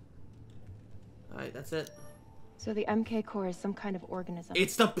 Alright, that's it. So the MK core is some kind of organism.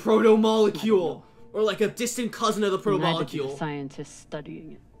 It's the Proto-Molecule! Or like a distant cousin of the Proto-Molecule. Scientists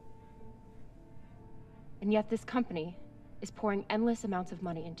studying it. And yet this company is pouring endless amounts of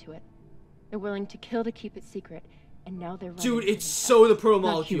money into it. They're willing to kill to keep it secret, and now they're running. Dude, it's so the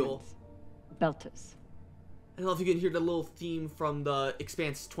Proto-Molecule. Belters. I don't know if you can hear the little theme from the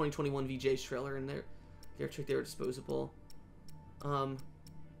Expanse 2021 VJ's trailer in there. They were disposable. Yeah,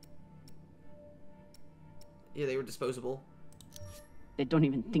 they were disposable. They don't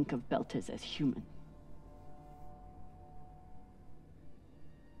even think of Belters as human.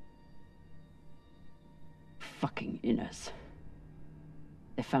 Fucking inners.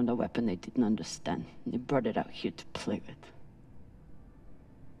 They found a weapon they didn't understand, and they brought it out here to play with.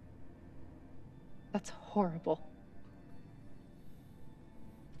 That's horrible.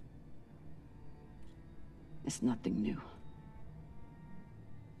 It's nothing new.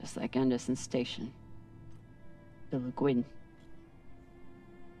 Just like Anderson Station. The Lagoon.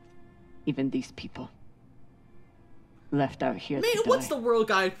 Even these people. Left out here Man, to what's die. the world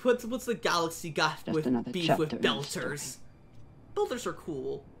guy? What's the galaxy got Just with another beef chapter with in the Belters? Belters are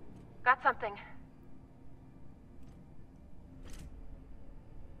cool. Got something.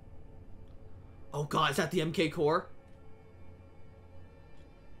 Oh god, is that the MK core?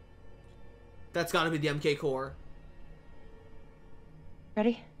 That's gotta be the MK core.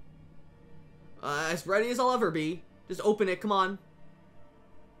 Ready? As ready as I'll ever be. Just open it, come on.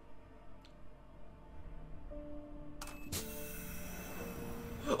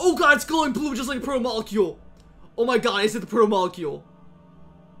 Oh god, it's glowing blue just like a proto-molecule. Oh my god, is it the proto-molecule?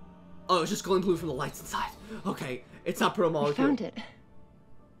 Oh, it's just glowing blue from the lights inside. Okay, it's not We proto-molecule. found it.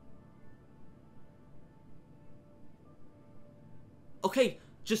 Okay,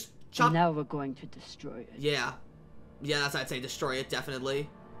 just chop. And now we're going to destroy it. Yeah. Yeah, that's what I'd say. Destroy it, definitely.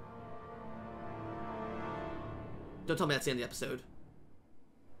 Don't tell me that's the end of the episode.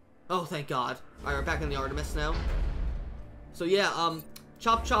 Oh, thank God. Alright, we're back in the Artemis now. So yeah,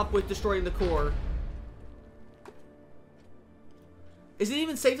 chop chop with destroying the core. Is it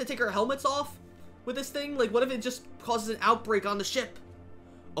even safe to take our helmets off with this thing? Like, what if it just causes an outbreak on the ship?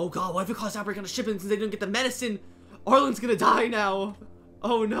 Oh God, what if it causes an outbreak on the ship and since they didn't get the medicine, Arlen's gonna die now.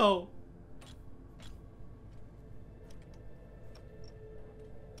 Oh no.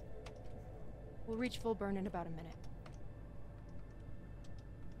 We'll reach full burn in about a minute.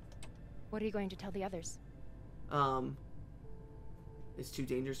 What are you going to tell the others? It's too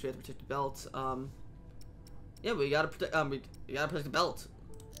dangerous. We have to protect the belt. Yeah, but we gotta protect. We gotta protect the belt.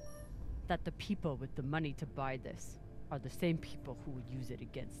 That the people with the money to buy this are the same people who would use it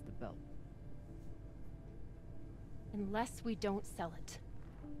against the belt. Unless we don't sell it.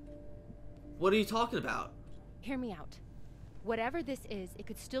 What are you talking about? Hear me out. Whatever this is, it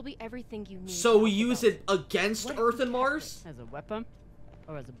could still be everything you need. So we use it against Earth and Mars? As a weapon?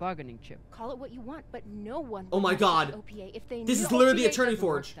 Or as a bargaining chip? Call it what you want, but no one. Oh my God! OPA if they this knew is literally the OPA Eternity doesn't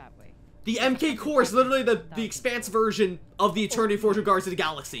work Forge. that way. The MK core is literally the Expanse version of the Eternity Forge in regards to the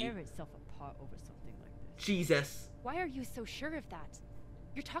galaxy. Tear itself apart over something like this. Jesus. Why are you so sure of that?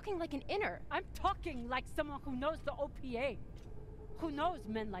 You're talking like an inner. I'm talking like someone who knows the OPA. Who knows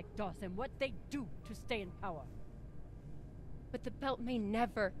men like Doss and what they do to stay in power. But the belt may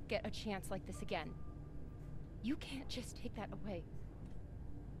never get a chance like this again. You can't just take that away.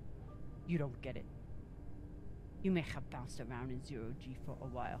 You don't get it. You may have bounced around in zero-G for a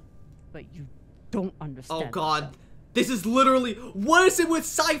while, but you don't understand. Oh God. This is literally, what is it with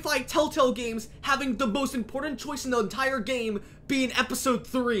sci-fi Telltale games having the most important choice in the entire game being episode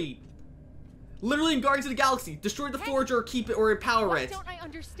 3? Literally in Guardians of the Galaxy, destroy the Forge or keep it or empower it. Don't I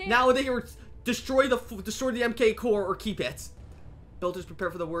understand? Now they were destroy the MK core or keep it. Builders prepare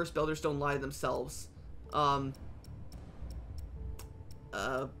for the worst. Builders don't lie to themselves. Builders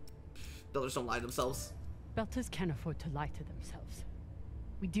don't lie to themselves. Belters can't afford to lie to themselves.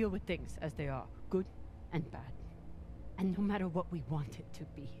 We deal with things as they are, good and bad. And no matter what we want it to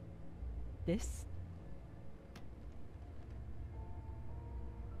be, this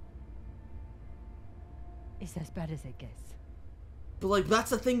is as bad as it gets. But like,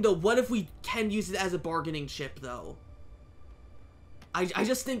 that's the thing though, what if we can use it as a bargaining chip though? I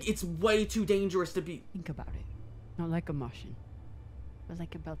just think it's way too dangerous to be. Think about it. Not like a Martian, but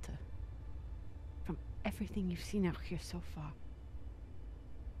like a Belter. From everything you've seen out here so far,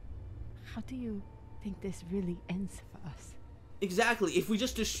 how do you think this really ends for us? Exactly. If we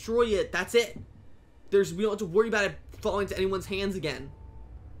just destroy it, that's it. We don't have to worry about it falling into anyone's hands again.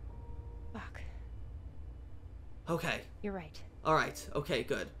 Fuck. Okay. You're right. Alright. Okay,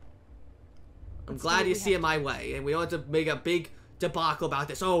 good. I'm Let's glad do what you we see it have my way, and we don't have to make a big debacle about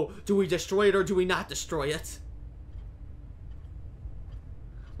this. Oh, do we destroy it or do we not destroy it?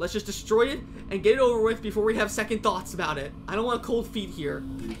 Let's just destroy it and get it over with before we have second thoughts about it. I don't want cold feet here.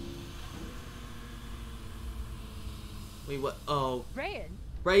 Wait, what? Oh.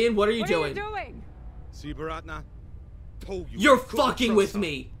 Rayan, what are you doing? What are you doing? See, Baratna? Told you. You're fucking with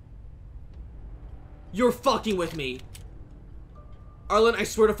me. You're fucking with me. Arlen, I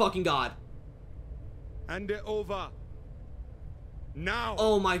swear to fucking God. Hand it over. Now.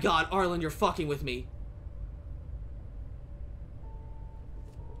 Oh my God, Arlen, you're fucking with me.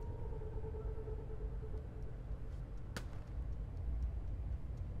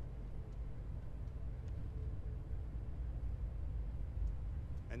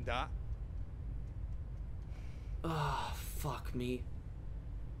 And that? Ah, fuck me.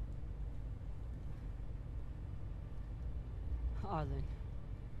 Arlen,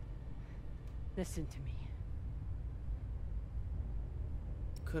 listen to me.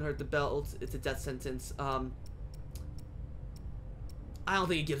 Couldn't hurt the belt. It's a death sentence. I don't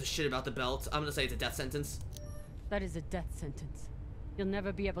think he gives a shit about the belt. I'm gonna say it's a death sentence. That is a death sentence. You'll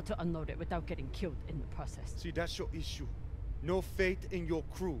never be able to unload it without getting killed in the process. See, that's your issue. No faith in your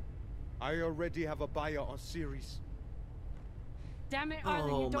crew. I already have a buyer on Ceres. Damn it, Arlen,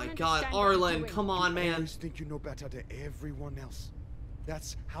 oh you don't my god, understand what you're Arlen, doing. come on, You man. always think you know better than everyone else.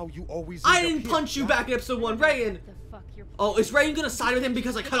 That's how you always I end up didn't here, punch you back in episode 1, Rayan. Oh, is Rayan gonna side with him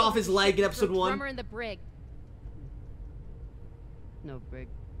because I cut off his leg in episode 1? Drummer in the brig. No brig.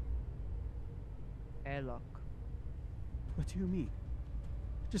 Airlock. What do you mean?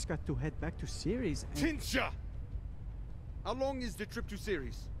 Just got to head back to Ceres and... Tinsha! How long is the trip to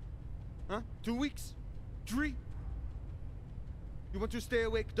Ceres? Huh? 2 weeks? 3? You want to stay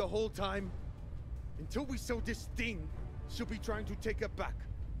awake the whole time? Until we sell this thing, she'll be trying to take it back.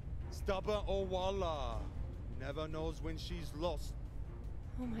 Stubborn or voila. Never knows when she's lost.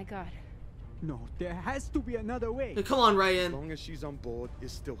 Oh my god. No, there has to be another way. Hey, come on, Rayan. As long as she's on board,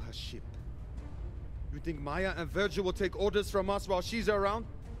 it's still her ship. You think Maya and Virgil will take orders from us while she's around?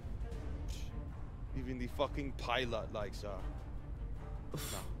 Even the fucking pilot likes her. No.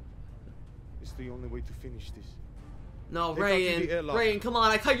 It's the only way to finish this. No, Take her to the Rayan. airlock. Rayan, come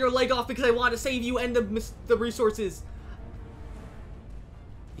on. I cut your leg off because I wanted to save you and the resources.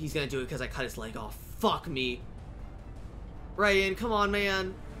 He's gonna do it because I cut his leg off. Fuck me. Rayan, come on,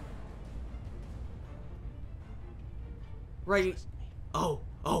 man. Rayan. Oh,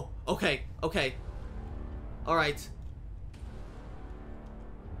 okay. Alright.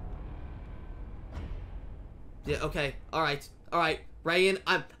 Yeah, okay. Alright. Rayan,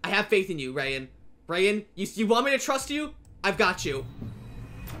 I have faith in you, Rayan. Rayan, you want me to trust you? I've got you.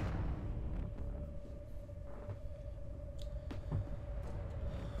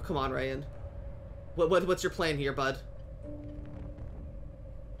 Come on, Rayan. What's your plan here, bud?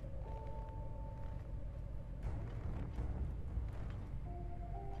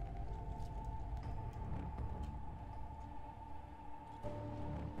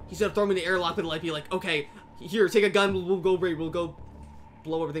 He's gonna throw me in the airlock and like be like, okay, here, take a gun, we'll go raid, we'll go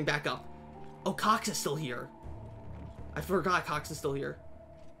blow everything back up. Oh, Cox is still here. I forgot Cox is still here.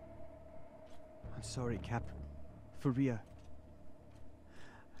 I'm sorry, Cap. For real.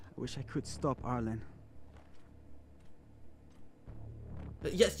 I wish I could stop Arlen.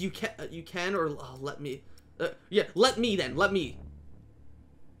 Yes, you can, or let me. Yeah, let me then. Let me.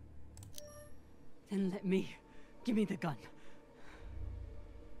 Then let me. Give me the gun.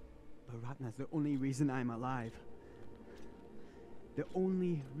 But Ratna's the only reason I'm alive. The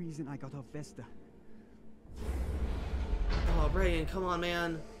only reason I got off Vesta. Oh, Rayan, come on,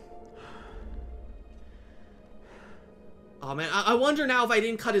 man. Oh, man, I wonder now if I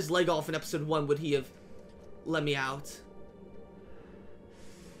didn't cut his leg off in episode 1, would he have let me out?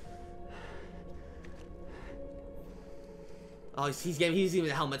 Oh, he's giving me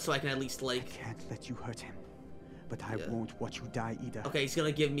the helmet so I can at least, like... I can't let you hurt him. But I won't watch you die either. Okay, he's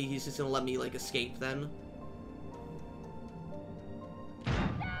just gonna let me, like, escape then.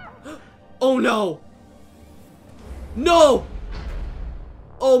 Oh, no! No!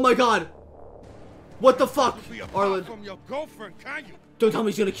 Oh, my God! What the fuck? Arlen. From your girlfriend, can you? Don't tell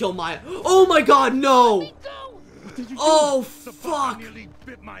me he's gonna kill Maya. Oh, my God, no! Oh, fuck!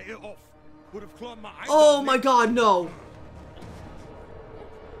 Bit my ear off. Would have clawed my eye. Oh, my God, no!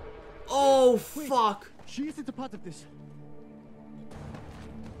 Oh, fuck! She isn't a part of this.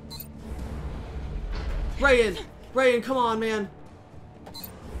 Rayan, come on, man.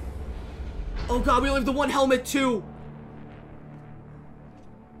 Oh god, we only have the one helmet too.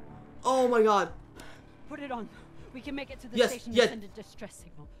 Oh my god. Put it on. We can make it to the Yes, station yes. and send a distress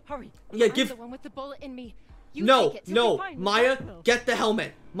signal. Hurry. Yeah, I'm give. the one with the bullet in me. You No, take it. no, fine, we Maya, will. get the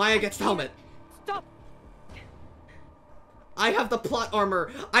helmet. Maya gets the helmet. Stop. I have the plot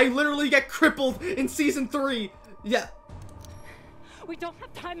armor. I literally get crippled in season 3. Yeah. We don't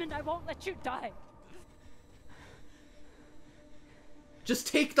have time and I won't let you die. Just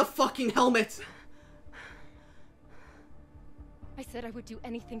take the fucking helmet. I said I would do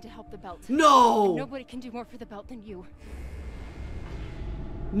anything to help the belt. No! And nobody can do more for the belt than you.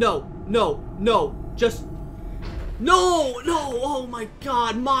 No, no, no. Just... No, no! Oh my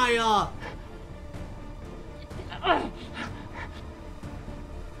god, Maya!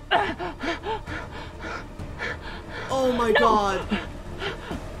 Oh my god.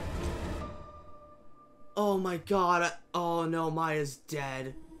 Oh my god. Oh no, Maya's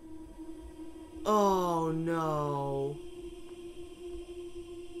dead. Oh no.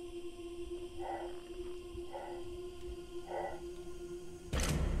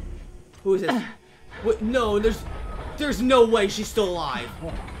 Who is this? What? No, there's... There's no way she's still alive. Come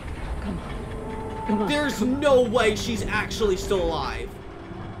on. Come on. There's no way she's actually still alive.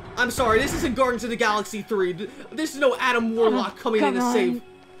 I'm sorry, this isn't Guardians of the Galaxy 3. This is no Adam Warlock coming in to save.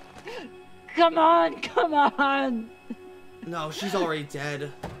 Come on, come on. No, she's already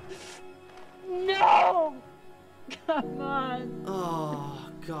dead. No! Come on. Oh,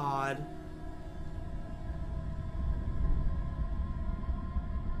 God.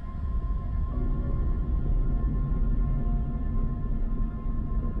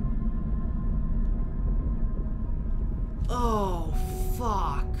 Oh,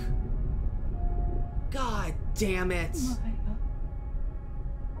 fuck. God damn it.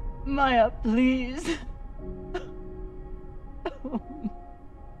 Maya, please.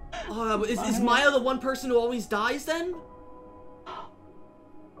 Oh, is Maya the one person who always dies then?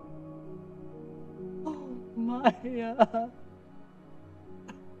 Oh, Maya.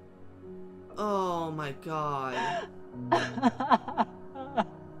 Oh my god.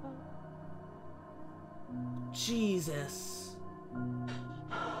 Jesus.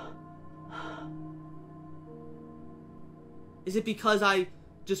 Is it because I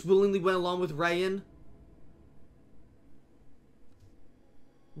just willingly went along with Rayan?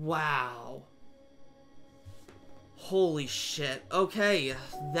 Wow. Holy shit. Okay,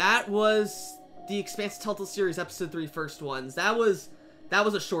 that was the Expanse Telltale series episode 3 first ones. That was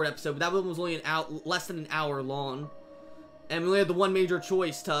a short episode, but that one was only less than an hour long. And we only had the one major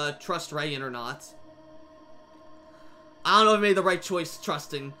choice to trust Rayan or not. I don't know if I made the right choice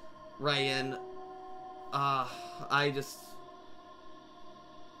trusting Rayan.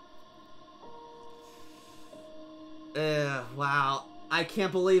 Wow. I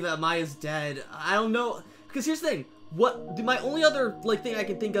can't believe that Maya's dead. I don't know. Because here's the thing. My only other, thing I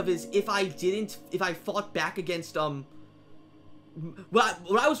can think of is if I fought back against, what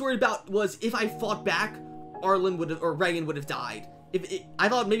I was worried about was if I fought back, Rayan would have died. I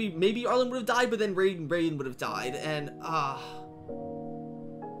thought maybe Arlen would have died, but then Rayan would have died, and,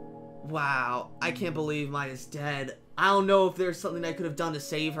 wow. I can't believe Maya's dead. I don't know if there's something I could have done to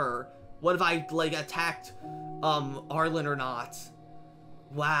save her. What if I, attacked, Arlen or not?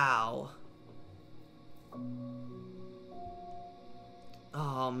 Wow.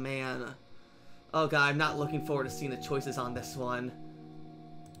 Oh, man. Oh, God, I'm not looking forward to seeing the choices on this one.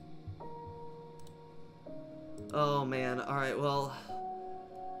 Oh, man. Alright, well,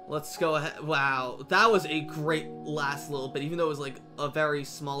 let's go ahead. Wow, that was a great last little bit, even though it was, a very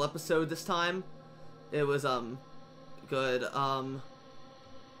small episode this time. It was, good.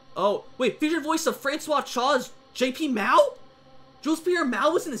 Oh, wait, featured voice of Francois Chaw's J.P. Mao? Jules Pierre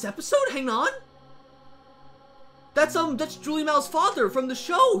Mao was in this episode? Hang on. That's Julie Mao's father from the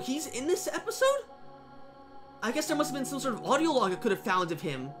show. He's in this episode? I guess there must have been some sort of audio log I could have found of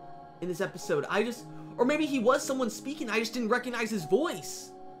him in this episode. Or maybe he was someone speaking, I just didn't recognize his voice.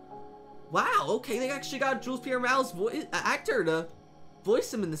 Wow, okay, they actually got Jules Pierre Mao's actor to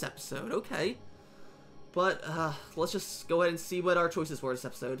voice him in this episode, okay. But, let's just go ahead and see what our choices were this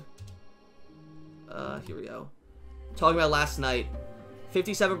episode. Here we go. Talking about last night.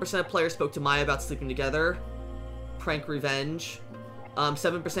 57% of players spoke to Maya about sleeping together. Prank revenge.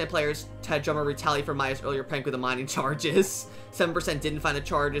 7% of players had Drummer retaliate for Maya's earlier prank with the mining charges. 7% didn't find the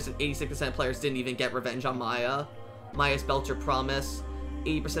charges, and 86% of players didn't even get revenge on Maya. Maya's belter promise.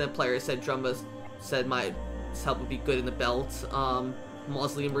 80% of players said Drummer said Maya's help would be good in the belt.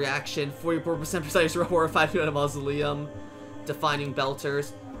 Mausoleum reaction. 44% of players were horrified about a mausoleum. Defining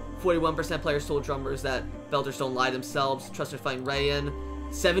belters. 41% of players told drummers that belters don't lie themselves. Trusted fighting Rayan.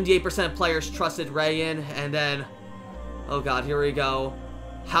 78% of players trusted Rayan. And then, oh god, here we go.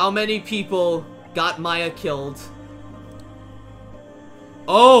 How many people got Maya killed?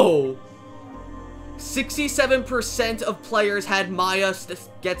 Oh! 67% of players had Maya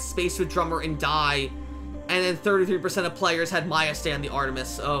get spaced with Drummer and die. And then 33% of players had Maya stay on the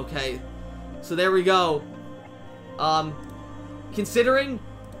Artemis. Okay. So there we go. Considering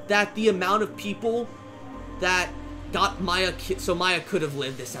that the amount of people that got Maya so Maya could have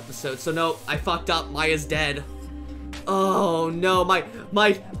lived this episode. So no, I fucked up. Maya's dead. Oh no,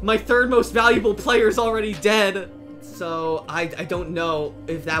 my third most valuable player is already dead. So I don't know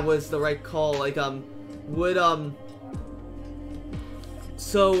if that was the right call.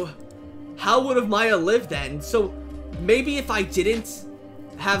 So how would have Maya lived then? So maybe if I didn't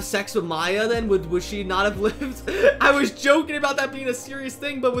have sex with Maya, then would she not have lived? I was joking about that being a serious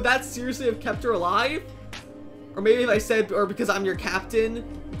thing, but would that seriously have kept her alive? Or maybe if I said, or because I'm your captain?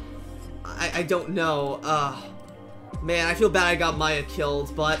 I don't know. Man, I feel bad I got Maya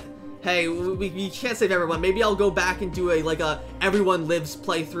killed, but hey, we can't save everyone. Maybe I'll go back and do a everyone lives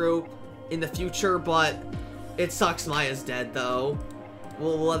playthrough in the future, but It sucks Maya's dead, though.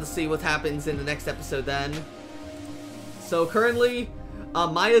 We'll have to see what happens in the next episode then. So currently,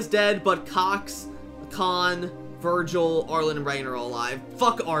 Maya's dead, but Cox, Khan, Virgil, Arlen, and Rain are all alive.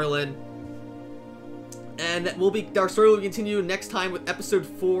 Fuck Arlen. And our story will continue next time with episode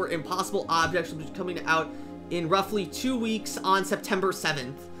 4, Impossible Objects, which will be coming out in roughly 2 weeks on September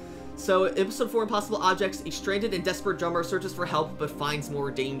 7th. So, episode 4, Impossible Objects, a stranded and desperate drummer searches for help but finds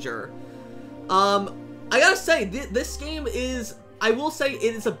more danger. I gotta say, this game is, I will say,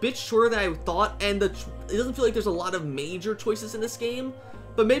 it is a bit shorter than I thought, and it doesn't feel like there's a lot of major choices in this game.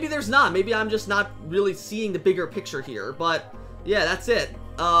 But maybe there's not. Maybe I'm just not really seeing the bigger picture here. But, yeah, that's it.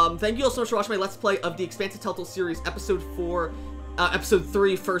 Thank you all so much for watching my Let's Play of the Expanse Telltale series, episode 4, episode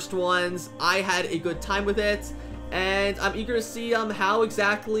 3, First Ones. I had a good time with it, and I'm eager to see, how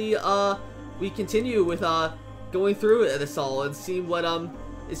exactly, we continue with, going through this all, and see what,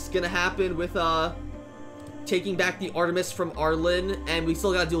 is gonna happen with, taking back the Artemis from Arlen, and we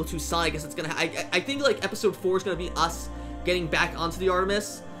still gotta deal with Toussaint. I guess it's gonna, I think, like, episode 4 is gonna be us getting back onto the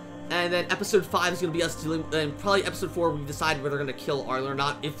Artemis. And then episode 5 is going to be us dealing, and probably episode 4 we decide whether we're going to kill Arlen or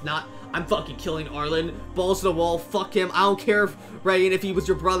not. If not, I'm fucking killing Arlen. Balls to the wall, fuck him. I don't care, Ryan, if he was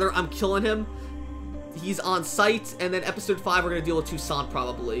your brother, I'm killing him. He's on site. And then episode 5 we're going to deal with Toussaint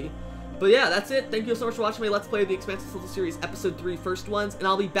probably. But yeah, that's it. Thank you so much for watching my Let's Play of the Expanse Telltale series, episode 3, First Ones. And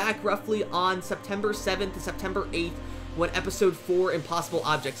I'll be back roughly on September 7th to September 8th when episode 4, Impossible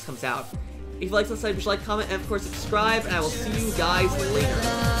Objects, comes out. If you like this, be sure to like, comment, and of course subscribe, and I will see you guys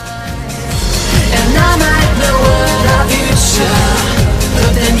later.